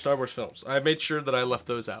no Star Wars films. I made sure that I left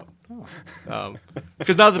those out.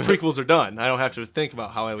 Because now the prequels are done, I don't have to think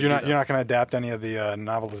about how I would You're do not them. you're not going to adapt any of the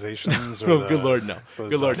novelizations or Oh, the, good Lord, no. the,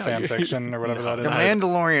 Good Lord, the no. fan fiction or whatever that is.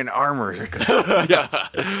 Mandalorian armor. Yes.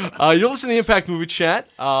 You're listening to the Impact Movie Chat.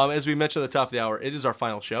 As we mentioned at the top of the hour, it is our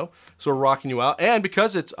final show. So we're rocking you out. And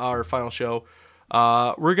because it's our final show,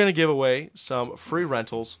 we're going to give away some free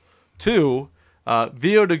rentals to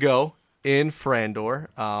Video to Go in Frandor.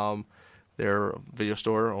 Their video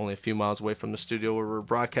store only a few miles away from the studio where we're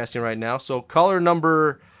broadcasting right now. So caller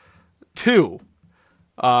number 2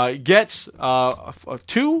 gets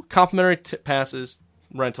 2 complimentary passes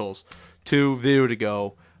rentals to Video to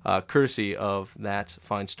Go, courtesy of that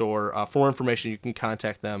fine store. For more information, you can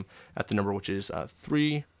contact them at the number, which is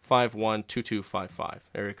 351-2255,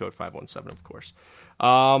 area code 517, of course.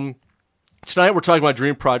 Tonight we're talking about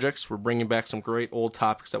dream projects. We're bringing back some great old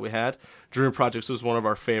topics that we had. Dream projects was one of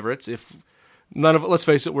our favorites. If none of it, let's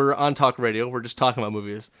face it, we're on talk radio. We're just talking about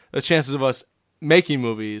movies. The chances of us making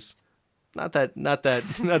movies, not that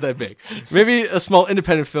big. Maybe a small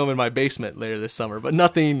independent film in my basement later this summer, but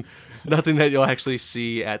nothing that you'll actually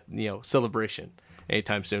see at Celebration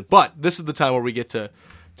anytime soon. But this is the time where we get to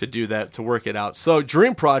do that, to work it out. So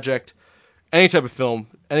dream project any type of film,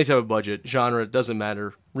 any type of budget, genre, doesn't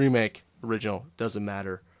matter. Remake, original, doesn't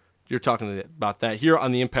matter. You're talking about that here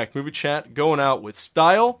on the Impact Movie Chat, going out with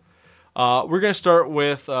style. We're going to start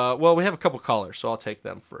with, we have a couple callers, so I'll take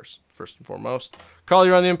them first and foremost. Caller,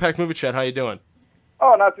 you're on the Impact Movie Chat. How you doing?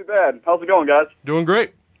 Oh, not too bad. How's it going, guys? Doing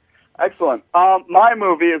great. Excellent. My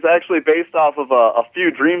movie is actually based off of a few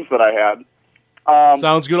dreams that I had.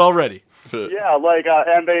 Sounds good already. Yeah,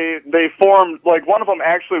 and they formed, one of them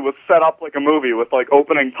actually was set up like a movie with,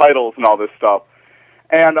 opening titles and all this stuff.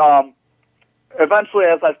 And eventually,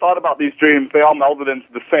 as I thought about these dreams, they all melded into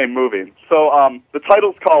the same movie. So the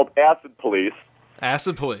title's called Acid Police.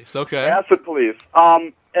 Acid Police, okay. Acid Police.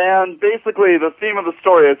 And basically, the theme of the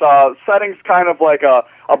story is settings kind of like a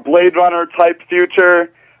Blade Runner type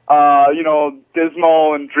future,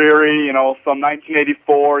 dismal and dreary, some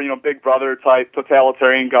 1984, Big Brother type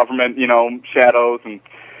totalitarian government, shadows and,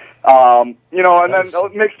 and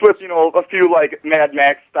then mixed with, a few Mad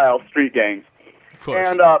Max style street gangs. Of course.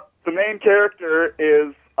 And the main character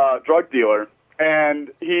is a drug dealer,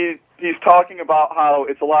 and he's talking about how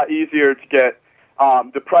it's a lot easier to get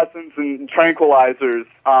depressants and tranquilizers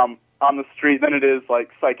on the street than it is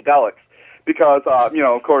psychedelics, because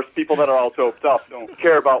of course people that are all doped up don't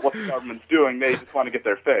care about what the government's doing; they just want to get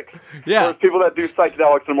their fix. Yeah. Whereas people that do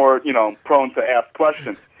psychedelics are more prone to ask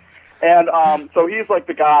questions, and so he's like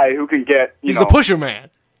the guy who can get he's the pusher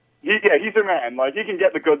man. He's your man. He can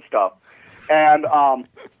get the good stuff, and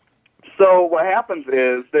so what happens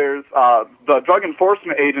is there's the Drug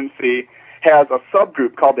Enforcement Agency has a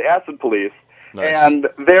subgroup called the Acid Police. Nice. And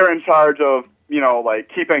they're in charge of,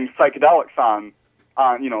 keeping psychedelics on,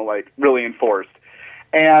 really enforced.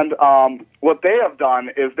 And what they have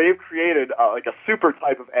done is they've created, a super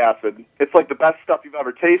type of acid. It's like the best stuff you've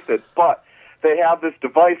ever tasted, but they have this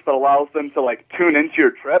device that allows them to, tune into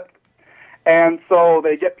your trip. And so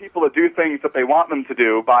they get people to do things that they want them to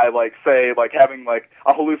do by, having,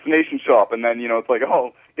 a hallucination show up. And then, it's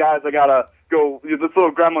oh, guys, I gotta go, this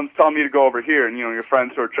little gremlin's telling me to go over here. And, your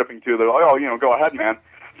friends who are tripping too, they're like, oh, go ahead, man.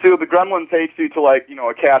 So the gremlin takes you to,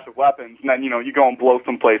 a cache of weapons, and then, you go and blow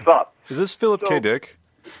someplace up. Is this Philip K. Dick?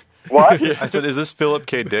 What? I said, is this Philip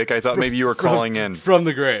K. Dick? I thought maybe you were calling in. From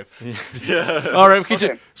the grave. Yeah. All right,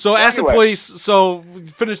 okay. So Acid Anyway. Police, so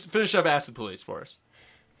finish up Acid Police for us.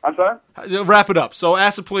 I'm sorry? Wrap it up. So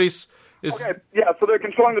Acid Police is... Okay, yeah, so they're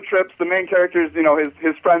controlling the trips. The main characters,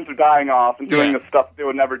 his friends are dying off and doing the stuff they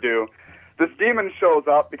would never do. This demon shows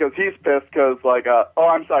up because he's pissed because,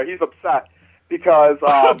 he's upset because...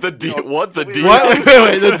 The demon? What? Wait,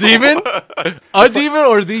 the demon? A demon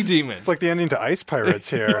or the demon? It's like the ending to Ice Pirates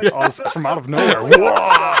here, from out of nowhere.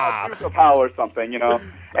 Whoa! Of hell or something,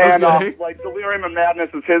 And, Delirium and Madness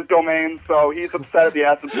is his domain, so he's upset at the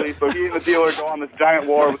Acid Police, so he and the dealer go on this giant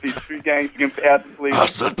war with these street gangs against the Acid Police.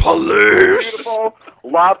 Acid Police! Beautiful.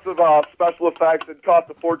 Lots of special effects. It cost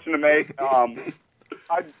a fortune to make.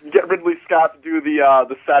 I'd get Ridley Scott to do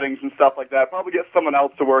the settings and stuff like that. Probably get someone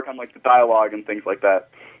else to work on, the dialogue and things like that.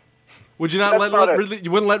 Would you not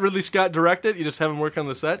you wouldn't let Ridley Scott direct it? You just have him work on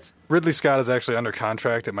the sets? Ridley Scott is actually under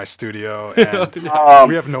contract at my studio, and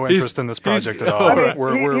we have no interest in this project at all.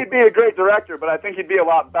 He'd be a great director, but I think he'd be a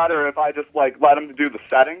lot better if I just let him do the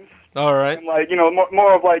settings. All right. And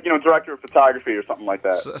more of director of photography or something like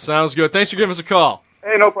that. Sounds good. Thanks for giving us a call.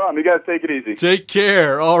 Hey, no problem. You guys take it easy. Take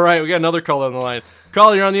care. All right, we got another caller on the line.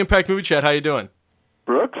 Caller, you're on the Impact Movie Chat. How you doing?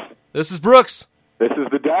 Brooks? This is Brooks. This is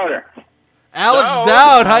the Doubter. Alex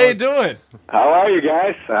Dowd, how you doing? How are you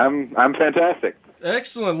guys? I'm fantastic.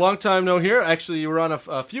 Excellent. Long time no hear. Actually, you were on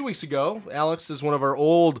a few weeks ago. Alex is one of our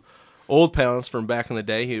old panelists from back in the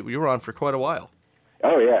day. You were on for quite a while.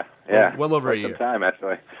 Oh, yeah. Yeah. Well over a year. Some time,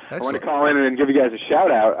 actually. Excellent. I want to call in and give you guys a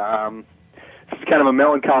shout-out. This is kind of a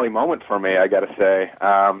melancholy moment for me, I got to say.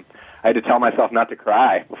 I had to tell myself not to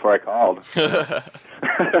cry before I called.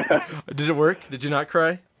 Did it work? Did you not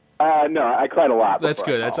cry? No, I cried a lot. That's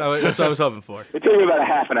good. That's what I was hoping for. It took me about a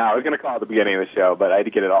half an hour. I was going to call at the beginning of the show, but I had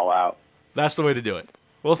to get it all out. That's the way to do it.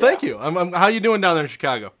 Well, thank you. How you doing down there in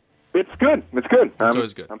Chicago? It's good. It's good. It's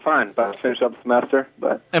always good. I'm fine. About to finish up the semester,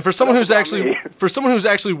 but and for someone who's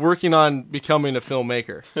actually working on becoming a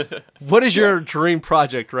filmmaker, what is your dream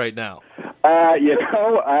project right now? I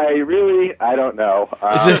don't know.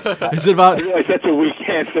 Is it about? I realize that's a weak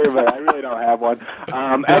answer, but I really don't have one.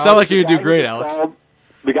 They sound like you do great, Alex.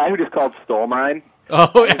 The guy who just called stole mine.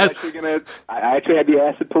 Oh, yes. I actually had the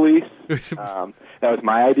Acid Police. That was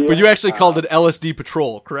my idea. But you actually called it LSD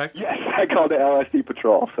Patrol, correct? Yes, I called it LSD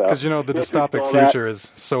Patrol. Because, the dystopic future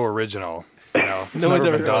is so original. It's never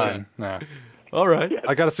been done. No. All right.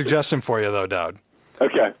 I got a suggestion for you, though, Dowd.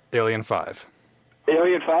 Okay. Alien 5.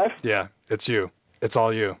 Alien 5? Yeah, it's you. It's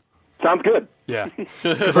all you. Sounds good. Yeah.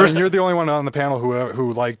 Because you're the only one on the panel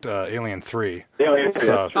who liked Alien 3. Alien 3.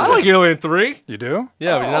 So, I like Alien 3. You do?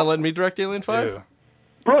 Yeah, but you're not letting me direct Alien 5? Ew.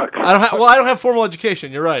 Brooks. I don't have formal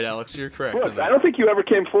education. You're right, Alex. You're correct. Brooks, I don't think you ever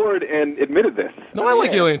came forward and admitted this. No, I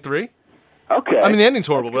like Alien 3. Okay. I mean, the ending's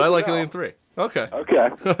horrible, but I like Alien 3. Okay. Okay.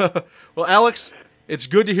 Well, Alex, it's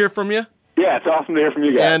good to hear from you. Yeah, it's awesome to hear from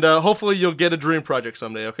you guys. And hopefully you'll get a dream project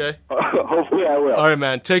someday, okay? Hopefully I will. All right,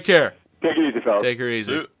 man. Take care. Take it easy, fellas. Take her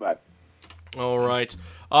easy. Bye. All right.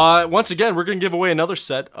 Once again, we're going to give away another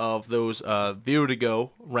set of those View to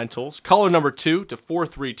Go rentals. Caller number 2 to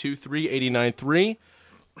 432-3893.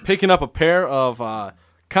 Picking up a pair of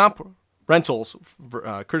comp rentals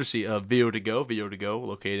courtesy of View to Go. View to Go,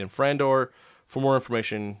 located in Frandor. For more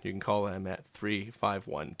information, you can call them at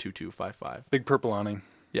 351-2255. Big purple awning.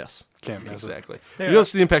 Yes. Can't miss exactly. it. You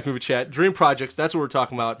listen to the Impact Movie Chat. Dream projects, that's what we're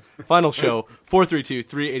talking about. Final show,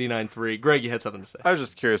 432-3893. Greg, you had something to say. I was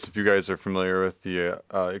just curious if you guys are familiar with the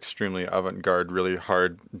extremely avant-garde, really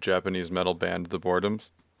hard Japanese metal band, The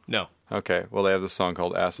Boredoms. No. Okay, well, they have this song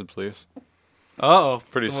called Acid, Please. Uh-oh.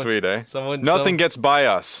 Pretty sweet, eh? Nothing Nothing gets by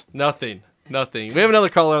us. Nothing. We have another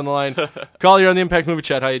caller on the line. Caller, you're on the Impact Movie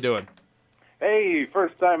Chat. How you doing? Hey,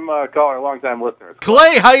 first-time caller, long-time listener.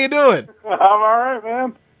 Clay, how you doing? I'm all right,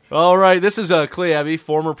 man. All right, this is Clay Abbey,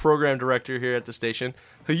 former program director here at the station,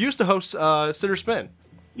 who used to host Sit or Spin.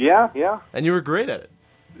 Yeah. And you were great at it.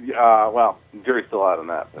 Well, jury's still out on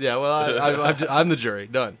that. Yeah, well, I'm the jury.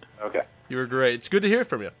 Done. Okay. You were great. It's good to hear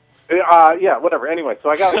from you. Yeah, whatever. Anyway,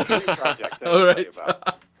 so I got a dream project that All I'll right. tell you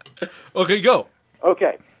about. Okay, go.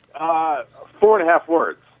 Okay. 4.5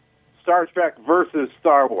 words. Star Trek versus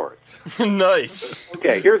Star Wars. Nice.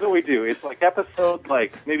 Okay, here's what we do. It's like episode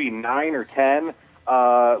maybe 9 or 10.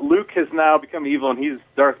 Luke has now become evil, and he's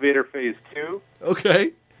Darth Vader Phase 2.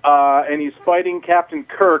 Okay. And he's fighting Captain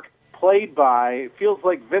Kirk, played by, feels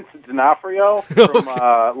like Vincent D'Onofrio from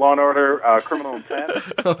Law & Order Criminal Intent.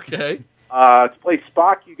 Okay. To play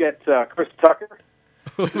Spock, you get Chris Tucker.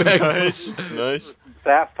 Nice.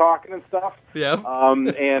 Sass talking and stuff. Yeah.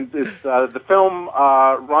 And it's, the film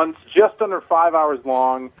runs just under 5 hours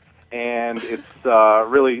long, and it's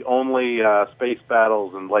really only space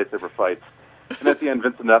battles and lightsaber fights. And at the end,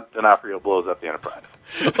 Vincent D'Onofrio blows up the Enterprise.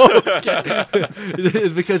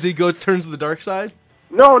 Is it because he turns to the dark side?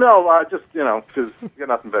 No, just, because you got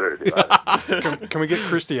nothing better to do. Can we get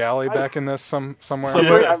Kirstie Alley back in this somewhere?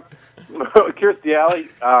 Kirstie Alley,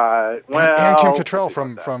 and Kim Cattrall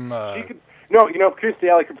from Kirstie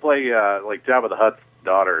Alley could play like Jabba the Hutt's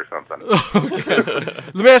daughter or something. Okay.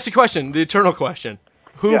 Let me ask you a question, the eternal question.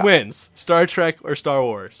 Who wins, Star Trek or Star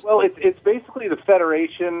Wars? Well, it's basically the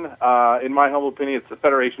Federation. In my humble opinion, it's the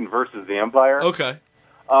Federation versus the Empire. Okay.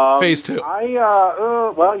 Phase 2.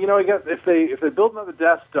 If they build another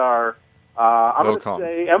Death Star, I'm going to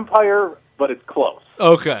say Empire, but it's close.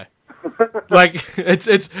 Okay. Like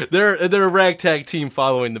they're a ragtag team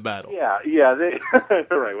following the battle. Yeah, they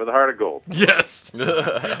right, with a heart of gold. Yes.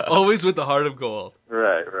 Always with the heart of gold.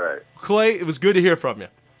 Right. Clay, it was good to hear from you.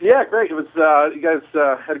 Yeah, great. It was you guys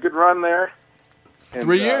had a good run there. And,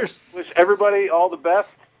 3 years. Wish everybody all the best,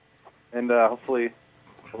 and hopefully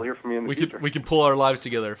we'll hear from you in the future. We can pull our lives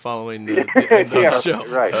together following the end of the show.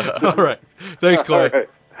 Right. All right. Thanks, Clay.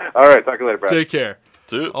 All right. Talk to you later, Brad. Take care.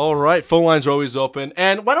 All right, phone lines are always open.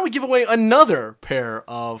 And why don't we give away another pair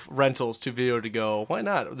of rentals to Video to Go? Why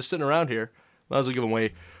not? They're sitting around here. Might as well give them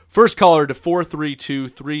away. First caller to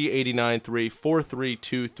 432-3893,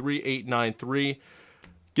 432-3893.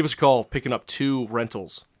 Give us a call, picking up 2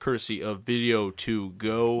 rentals, courtesy of Video to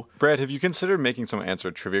Go. Brad, have you considered making some answer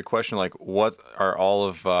a trivia question, like what are all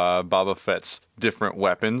of Boba Fett's different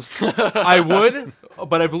weapons? I would,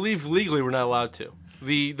 but I believe legally we're not allowed to.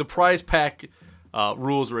 The prize pack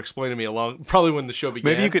rules were explained to me probably when the show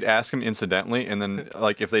began. Maybe you could ask them incidentally, and then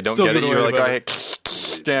if they don't Still get it, you're like, hey,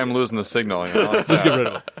 damn, I'm losing the signal. Just get rid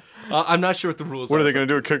of it. I'm not sure what the rules are. What are they going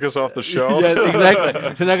to do, kick us off the show? Yeah, exactly.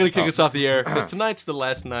 They're not going to kick us off the air, because tonight's the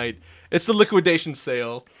last night. It's the liquidation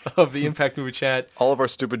sale of the Impact Movie Chat. All of our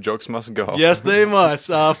stupid jokes must go. Yes, they must.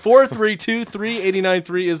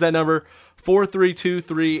 432-3893 is that number,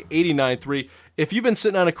 432-3893. If you've been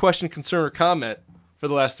sitting on a question, concern, or comment for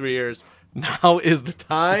the last 3 years, now is the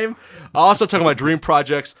time. Also talking about dream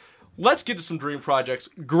projects. Let's get to some dream projects.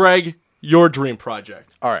 Greg, your dream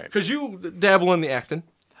project. All right. Because you dabble in the acting.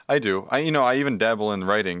 I do. I even dabble in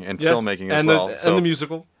writing and filmmaking as well. And the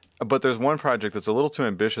musical. But there's one project that's a little too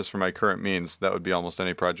ambitious for my current means. That would be almost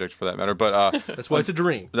any project for that matter. But that's why it's a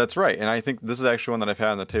dream. That's right. And I think this is actually one that I've had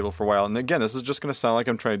on the table for a while. And again, this is just going to sound like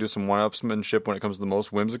I'm trying to do some one-upsmanship when it comes to the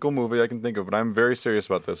most whimsical movie I can think of. But I'm very serious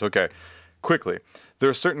about this. Okay. quickly. There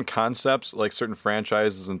are certain concepts, like certain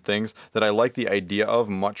franchises and things, that I like the idea of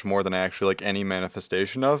much more than I actually like any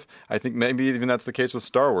manifestation of. I think maybe even that's the case with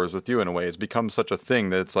Star Wars with you in a way. It's become such a thing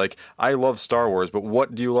that it's like, I love Star Wars, but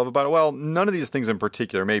what do you love about it? Well, none of these things in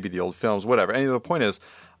particular, maybe the old films, whatever. Anyway, the point is,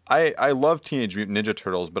 I love Teenage Mutant Ninja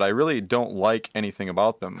Turtles, but I really don't like anything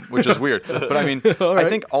about them, which is weird. But I mean, I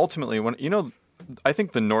think ultimately, I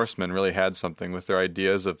think the Norsemen really had something with their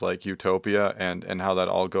ideas of like utopia and how that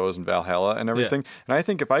all goes in Valhalla and everything. Yeah. And I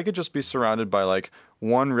think if I could just be surrounded by like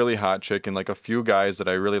one really hot chick and like a few guys that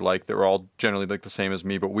I really liked that were all generally like the same as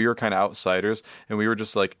me, but we were kind of outsiders and we were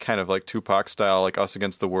just like kind of like Tupac style, like us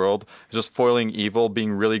against the world, just foiling evil,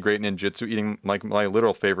 being really great ninjutsu, eating like my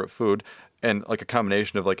literal favorite food. And like a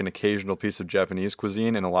combination of like an occasional piece of Japanese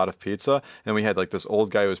cuisine and a lot of pizza. And we had like this old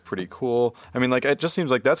guy who was pretty cool. I mean, like it just seems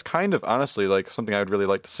like that's kind of honestly like something I would really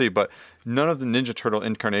like to see. But none of the Ninja Turtle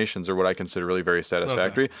incarnations are what I consider really very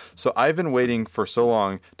satisfactory. Okay. So I've been waiting for so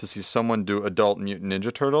long to see someone do adult Mutant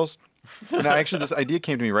Ninja Turtles. And actually, this idea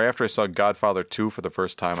came to me right after I saw Godfather 2 for the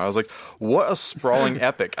first time. I was like, what a sprawling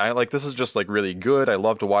epic. This is just like really good. I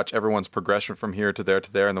love to watch everyone's progression from here to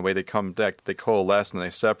there and the way they come back, they coalesce and they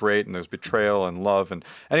separate and there's betrayal and love. And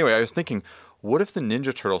anyway, I was thinking, what if the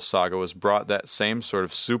Ninja Turtle saga was brought that same sort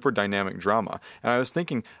of super dynamic drama? And I was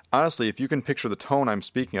thinking, honestly, if you can picture the tone I'm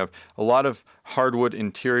speaking of, a lot of hardwood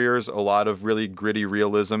interiors, a lot of really gritty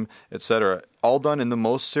realism, etc., all done in the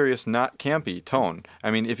most serious, not campy tone.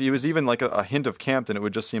 I mean, if it was even like a hint of camp, then it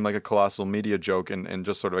would just seem like a colossal media joke and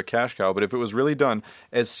just sort of a cash cow. But if it was really done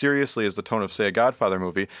as seriously as the tone of, say, a Godfather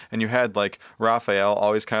movie, and you had like Raphael,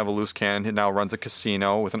 always kind of a loose cannon, who now runs a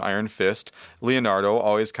casino with an iron fist. Leonardo,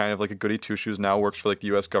 always kind of like a goody two-shoes, now works for like the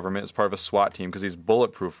U.S. government as part of a SWAT team because he's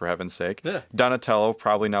bulletproof, for heaven's sake. Yeah. Donatello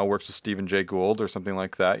probably now works with Stephen Jay Gould or something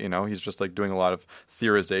like that. You know, he's just like doing a lot of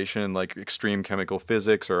theorization and like extreme chemical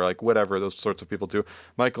physics or like whatever those sorts of people do.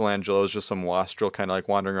 Michelangelo is just some wastrel kind of like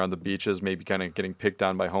wandering around the beaches, maybe kind of getting picked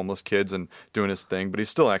on by homeless kids and doing his thing, but he's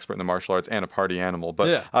still an expert in the martial arts and a party animal.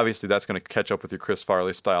 But obviously that's going to catch up with your Chris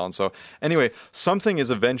Farley style. And so anyway, something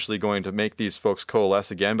is eventually going to make these folks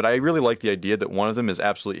coalesce again, but I really like the idea that one of them is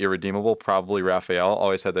absolutely irredeemable. Probably Raphael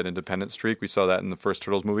always had that independent streak. We saw that in the first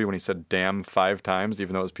Turtles movie when he said damn 5 times,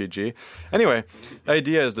 even though it was PG. Anyway, the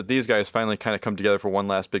idea is that these guys finally kind of come together for one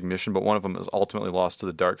last big mission, but one of them is ultimately lost to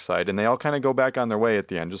the dark side, and they all kind of go back on their way at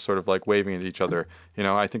the end, just sort of like waving at each other. You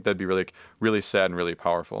know, I think that'd be really, really sad and really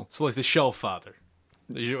powerful. So like the Shell Father,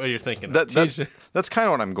 what you're thinking? That's kind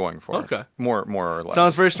of what I'm going for. Okay, more or less.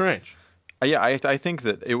 Sounds very strange. Yeah, I think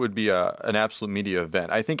that it would be an absolute media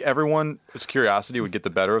event. I think everyone's curiosity would get the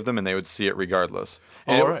better of them, and they would see it regardless.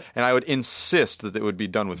 And and I would insist that it would be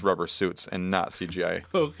done with rubber suits and not CGI.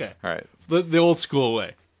 Okay. All right. The old school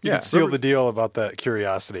way. You could seal the deal about that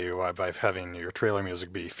curiosity by having your trailer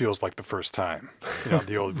music be "Feels Like the First Time." You know,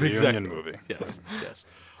 the old reunion movie. Yes.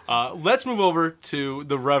 Let's move over to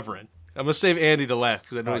the Reverend. I'm going to save Andy to laugh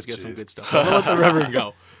because I know he's got some good stuff. I'm going to let the Reverend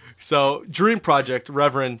go. So, Dream Project,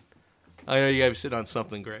 Reverend, I know you guys sit on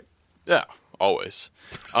something great. Yeah, always.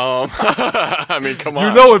 I mean, come on.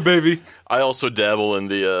 You know it, baby. I also dabble in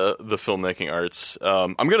the filmmaking arts.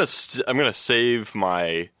 I'm gonna save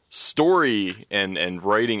my story and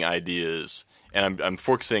writing ideas, and I'm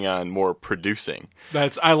focusing on more producing.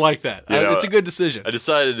 I like that. It's a good decision. I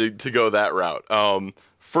decided to go that route.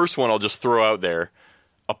 First one I'll just throw out there: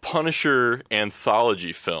 a Punisher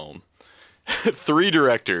anthology film. 3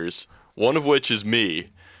 directors, one of which is me.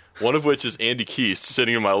 One of which is Andy Keast,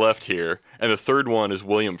 sitting to my left here, and the third one is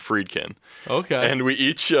William Friedkin. Okay. And we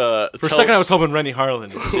each... For a second I was hoping Rennie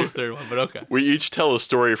Harlan was your third one, but okay. We each tell a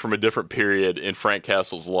story from a different period in Frank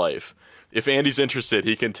Castle's life. If Andy's interested,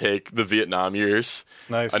 he can take the Vietnam years.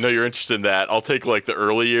 Nice. I know you're interested in that. I'll take, like, the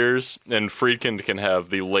early years, and Friedkin can have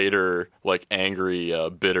the later, like, angry,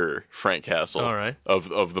 bitter Frank Castle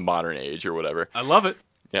of the modern age or whatever. I love it.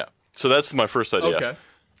 Yeah. So that's my first idea. Okay.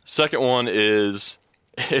 Second one is...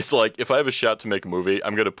 It's like, if I have a shot to make a movie,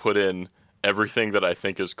 I'm going to put in everything that I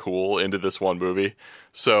think is cool into this one movie.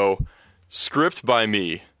 So, script by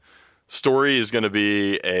me. Story is going to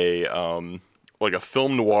be a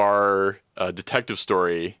film noir detective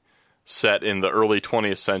story set in the early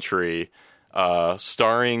 20th century,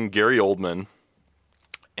 starring Gary Oldman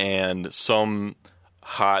and some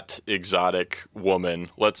hot, exotic woman,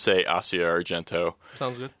 let's say Asia Argento.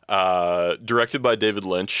 Sounds good. Directed by David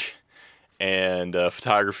Lynch. And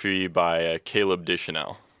photography by Caleb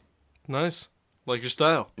Deschanel. Nice. Like your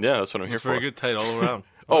style. Yeah, that's what I'm here for. Very good tight all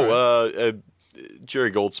around. Jerry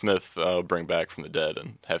Goldsmith bring back from the dead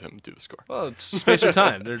and have him do the score. Well, it's space or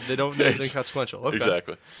time. They don't do anything consequential. Okay.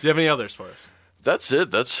 Exactly. Do you have any others for us? That's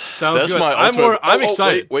it. That's Sounds good. my ultimate. I'm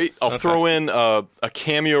excited. Wait. I'll throw in a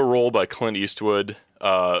cameo role by Clint Eastwood,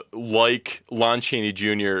 like Lon Chaney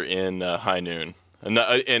Jr. in High Noon, and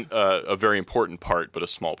a very important part, but a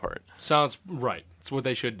small part. Sounds right. It's what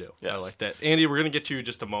they should do. Yes. I like that. Andy, we're going to get to you in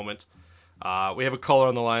just a moment. We have a caller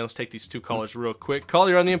on the line. Let's take these two callers real quick.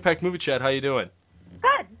 Caller, you're on the Impact Movie Chat. How you doing?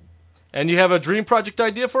 Good. And you have a dream project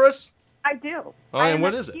idea for us? I do. And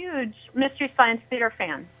what is it? I'm a huge Mystery Science Theater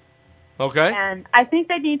fan. Okay. And I think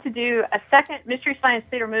they need to do a second Mystery Science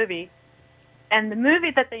Theater movie. And the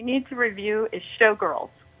movie that they need to review is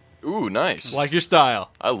Showgirls. Ooh, nice. Like your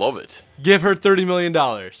style. I love it. Give her $30 million.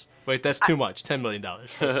 Wait, that's too much. $10 million.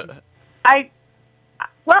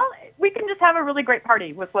 Well, we can just have a really great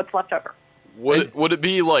party with what's left over. Would it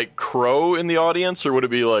be like Crow in the audience, or would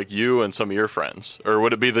it be like you and some of your friends? Or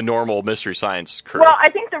would it be the normal Mystery Science crew? Well, I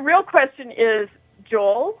think the real question is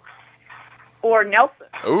Joel or Nelson.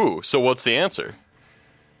 Ooh, so what's the answer?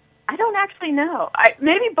 I don't actually know.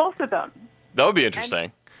 Maybe both of them. That would be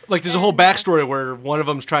interesting. Like, there's a whole backstory where one of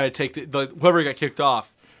them's trying to take whoever got kicked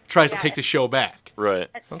off tries to take the show back. Right.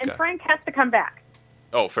 And Frank has to come back.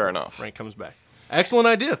 Oh, fair enough. Frank comes back. Excellent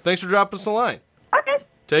idea. Thanks for dropping us a line. Okay.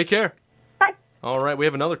 Take care. Bye. All right, we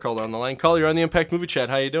have another caller on the line. Caller, you're on the Impact Movie Chat.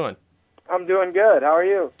 How you doing? I'm doing good. How are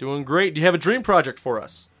you? Doing great. Do you have a dream project for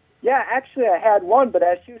us? Yeah, actually I had one, but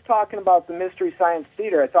as she was talking about the Mystery Science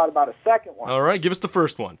Theater, I thought about a second one. All right, give us the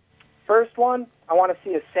first one. First one, I want to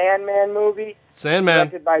see a Sandman movie. Sandman.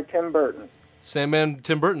 Directed by Tim Burton. Sandman,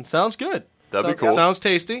 Tim Burton. Sounds good. That'd be cool. Sounds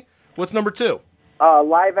tasty. What's number 2?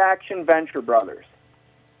 Live action Venture Brothers.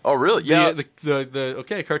 Oh, really? Yeah.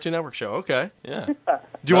 The Cartoon Network show. Okay. Yeah.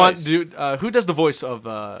 Do you want who does the voice of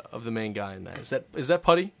the main guy in that? Is that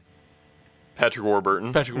Putty? Patrick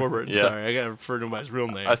Warburton. Patrick Warburton. Yeah. Sorry, I got to refer to him by his real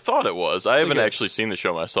name. I thought it was. I haven't actually seen the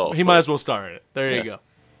show myself. He might as well star in it. There you go.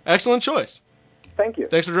 Excellent choice. Thank you.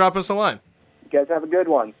 Thanks for dropping us a line. You guys have a good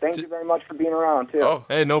one. Thank you very much for being around, too. Oh,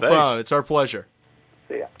 hey, no problem. It's our pleasure.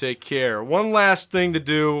 See ya. Take care. One last thing to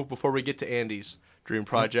do before we get to Andy's dream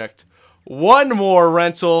project. One more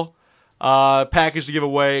rental package to give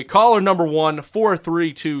away. Caller number 1,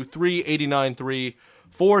 432-3893.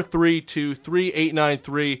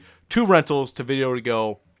 432-3893. 2 rentals to Video to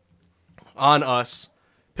Go on us.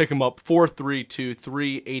 Pick them up,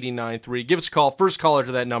 432-3893. Give us a call. First caller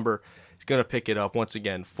to that number is going to pick it up. Once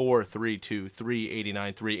again,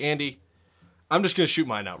 432-3893. Andy, I'm just going to shoot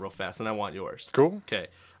mine out real fast, and I want yours. Cool. Okay.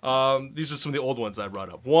 These are some of the old ones I brought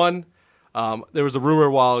up. One, there was a rumor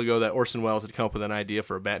a while ago that Orson Welles had come up with an idea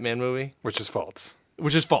for a Batman movie. Which is false.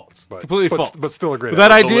 Completely false. But still a great idea.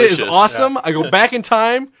 That idea Delicious. is awesome. Yeah. I go back in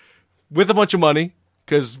time with a bunch of money,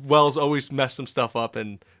 because Welles always messed some stuff up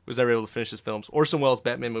and was never able to finish his films. Orson Welles'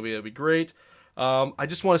 Batman movie, that'd be great. I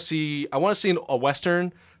just want to see a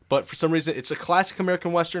Western, but for some reason, it's a classic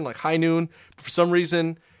American Western, like High Noon. But for some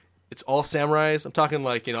reason, it's all samurais. I'm talking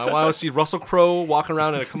like, I want to see Russell Crowe walking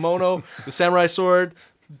around in a kimono, the samurai sword,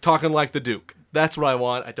 talking like the Duke. That's what I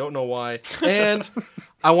want. I don't know why. And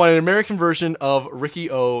I want an American version of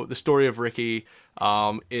Ricky-O, the story of Ricky.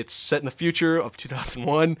 It's set in the future of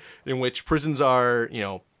 2001, in which prisons are,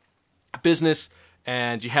 a business,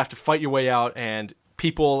 and you have to fight your way out, and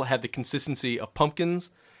people have the consistency of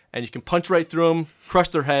pumpkins, and you can punch right through them, crush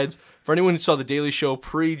their heads. For anyone who saw The Daily Show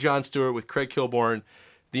pre-Jon Stewart with Craig Kilborn,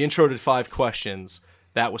 the intro to 5 Questions,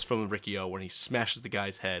 that was from Ricky-O, when he smashes the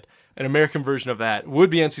guy's head. An American version of that would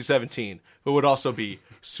be NC-17, but would also be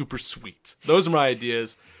super sweet. Those are my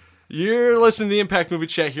ideas. You're listening to the Impact Movie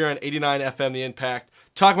Chat here on 89 FM The Impact,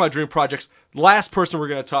 talking about dream projects. Last person we're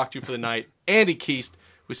going to talk to for the night, Andy Keast.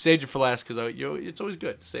 We saved you for last because it's always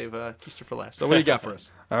good to save Keister for last. So what do you got for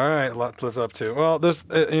us? All right, a lot to live up to. Well, there's,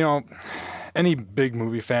 any big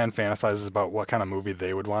movie fan fantasizes about what kind of movie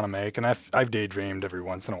they would want to make, and I've daydreamed every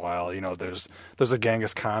once in a while. There's a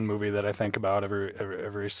Genghis Khan movie that I think about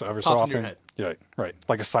every so often. Your head. Yeah, right,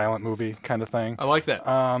 like a silent movie kind of thing. I like that.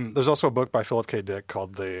 There's also a book by Philip K. Dick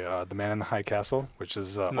called The Man in the High Castle, which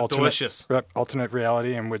is alternate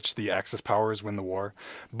reality in which the Axis powers win the war.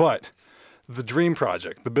 But the dream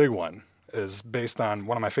project, the big one, is based on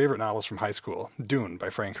one of my favorite novels from high school, Dune by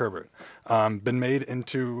Frank Herbert. Been made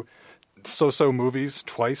into so-so movies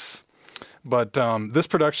twice, but this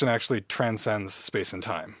production actually transcends space and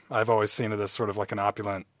time. I've always seen it as sort of like an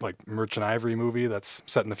opulent, like Merchant Ivory movie that's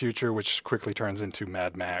set in the future, which quickly turns into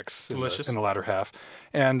Mad Max in the latter half.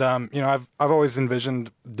 And I've always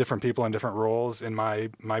envisioned different people in different roles in my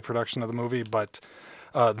production of the movie, but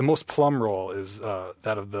the most plum role is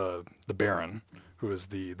that of the Baron, who is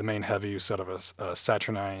the main heavy, who's sort of a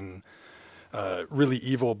saturnine, really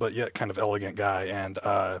evil but yet kind of elegant guy. And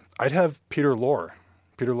I'd have Peter Lorre.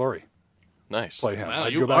 Nice. Play him. Wow,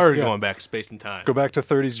 you are going back to space and time. Go back to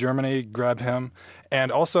 30s Germany, grab him.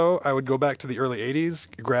 And also, I would go back to the early 80s,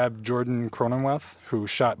 grab Jordan Cronenweth, who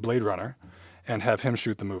shot Blade Runner, and have him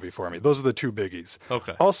shoot the movie for me. Those are the two biggies.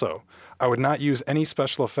 Okay. Also, I would not use any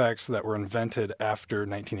special effects that were invented after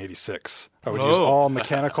 1986. I would use all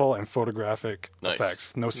mechanical and photographic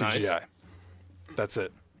effects. No CGI. Nice. That's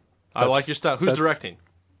it. I like your style. Who's directing?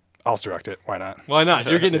 I'll direct it. Why not? Why not?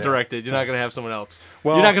 You're getting it directed. You're not going to have someone else.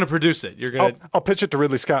 Well, you're not going to produce it. You're going to. I'll pitch it to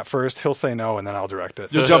Ridley Scott first. He'll say no, and then I'll direct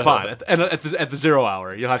it. You'll jump on it at the 0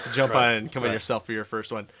 hour. You'll have to jump on and come in yourself for your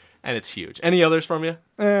first one, and it's huge. Any others from you?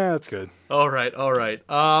 That's good. All right.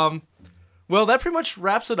 Well, that pretty much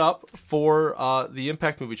wraps it up for the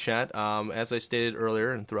Impact Movie Chat. As I stated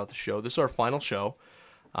earlier and throughout the show, this is our final show.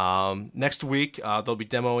 Next week, they'll be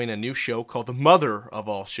demoing a new show called The Mother of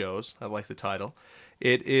All Shows. I like the title.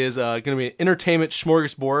 It is going to be an entertainment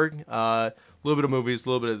smorgasbord. A little bit of movies, a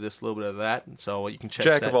little bit of this, a little bit of that. And so you can check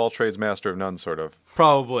Jack of all trades, master of none, sort of.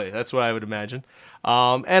 Probably. That's what I would imagine.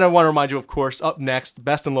 And I want to remind you, of course, up next,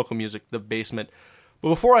 Best in Local Music, The Basement. But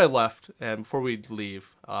before I left, and before we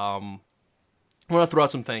leave, I want to throw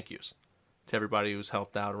out some thank yous to everybody who's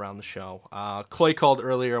helped out around the show. Clay called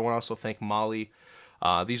earlier. I want to also thank Molly.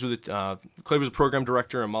 These were Clay was a program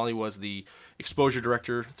director, and Molly was the exposure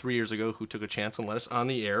director 3 years ago who took a chance and let us on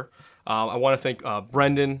the air. I want to thank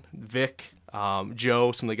Brendan, Vic,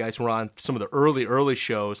 Joe, some of the guys who were on some of the early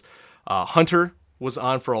shows. Hunter was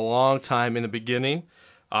on for a long time in the beginning.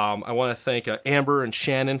 I want to thank Amber and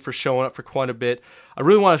Shannon for showing up for quite a bit. I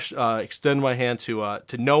really want to extend my hand to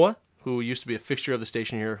Noah, who used to be a fixture of the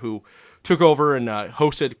station here, who took over and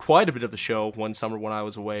hosted quite a bit of the show one summer when I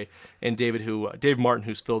was away, and Dave Martin,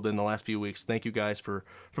 who's filled in the last few weeks. Thank you guys for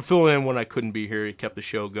filling in when I couldn't be here. He kept the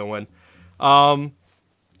show going. Dan,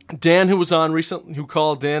 who was on recently, who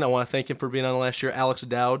called in, I want to thank him for being on last year. Alex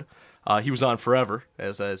Dowd, he was on forever,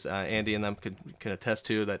 as Andy and them can attest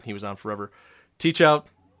to, that he was on forever. Teach Out,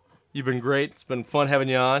 you've been great. It's been fun having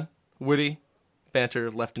you on. Witty,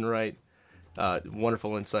 banter left and right.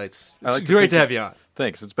 Wonderful insights. It's great to have you on.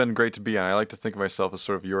 Thanks. It's been great to be on. I like to think of myself as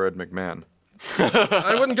sort of your Ed McMahon.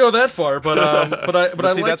 I wouldn't go that far, but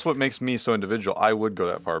see, that's what makes me so individual. I would go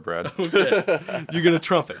that far, Brad. Okay. You're gonna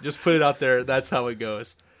trump it. Just put it out there. That's how it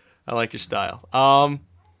goes. I like your style.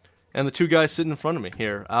 And the two guys sitting in front of me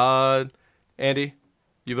here, Andy,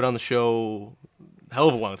 you've been on the show hell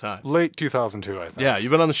of a long time. Late 2002, I think. Yeah,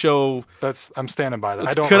 you've been on the show. I'm standing by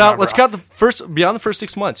that. Let's cut beyond the first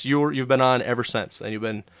 6 months. You've been on ever since, and you've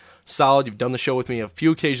been solid. You've done the show with me a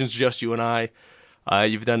few occasions, just you and I.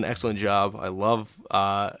 You've done an excellent job. I love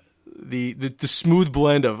the smooth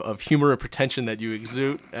blend of humor and pretension that you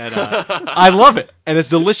exude, and I love it. And it's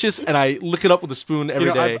delicious, and I lick it up with a spoon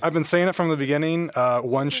every day. I've been saying it from the beginning.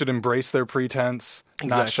 One should embrace their pretense,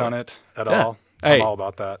 not shun it at all. I'm all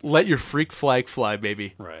about that. Let your freak flag fly,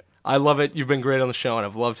 baby. Right. I love it. You've been great on the show, and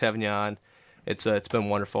I've loved having you on. It's been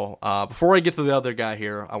wonderful. Before I get to the other guy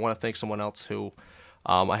here, I want to thank someone else who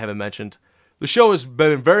I haven't mentioned. The show has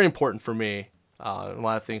been very important for me in a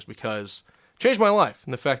lot of things because it changed my life.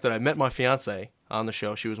 And the fact that I met my fiance on the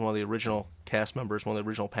show, she was one of the original cast members, one of the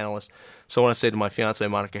original panelists. So I want to say to my fiance,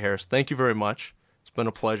 Monica Harris, thank you very much. It's been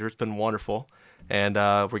a pleasure. It's been wonderful. And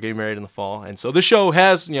we're getting married in the fall. And so this show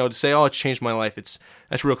has, to say, it's changed my life,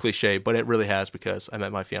 that's real cliche, but it really has because I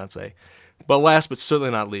met my fiance. But last but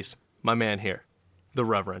certainly not least, my man here, the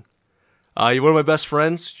Reverend. You're one of my best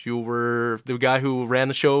friends. You were the guy who ran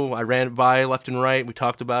the show. I ran it by left and right. We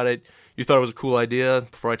talked about it. You thought it was a cool idea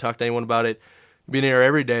before I talked to anyone about it. Being here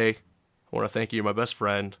every day, I want to thank you. You're my best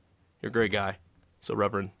friend. You're a great guy. So,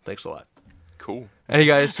 Reverend, thanks a lot. Cool. Hey,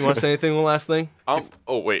 guys, you want to say anything one last thing?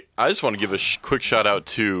 Wait. I just want to give a quick shout-out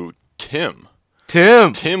to Tim.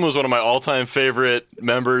 Tim was one of my all-time favorite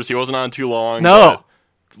members. He wasn't on too long. No.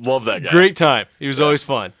 Love that guy. Great time. He was always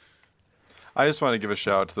fun. I just want to give a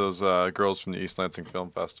shout-out to those girls from the East Lansing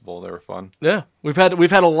Film Festival. They were fun. Yeah. We've had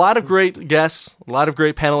a lot of great guests, a lot of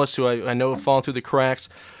great panelists who I know have fallen through the cracks.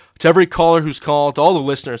 To every caller who's called, to all the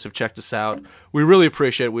listeners who've checked us out, we really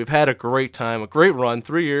appreciate it. We've had a great time, a great run,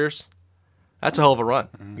 3 years. That's a hell of a run.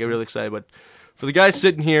 I get really excited. But for the guys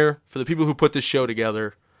sitting here, for the people who put this show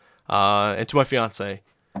together, and to my fiance,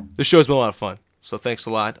 this show's been a lot of fun. So thanks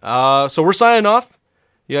a lot. So we're signing off.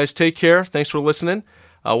 You guys take care. Thanks for listening.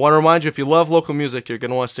 I want to remind you, if you love local music, you're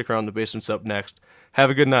going to want to stick around. The Basement's up next.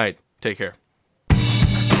 Have a good night. Take care.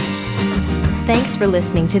 Thanks for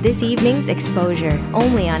listening to this evening's Exposure,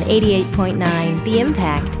 only on 88.9 The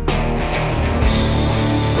Impact.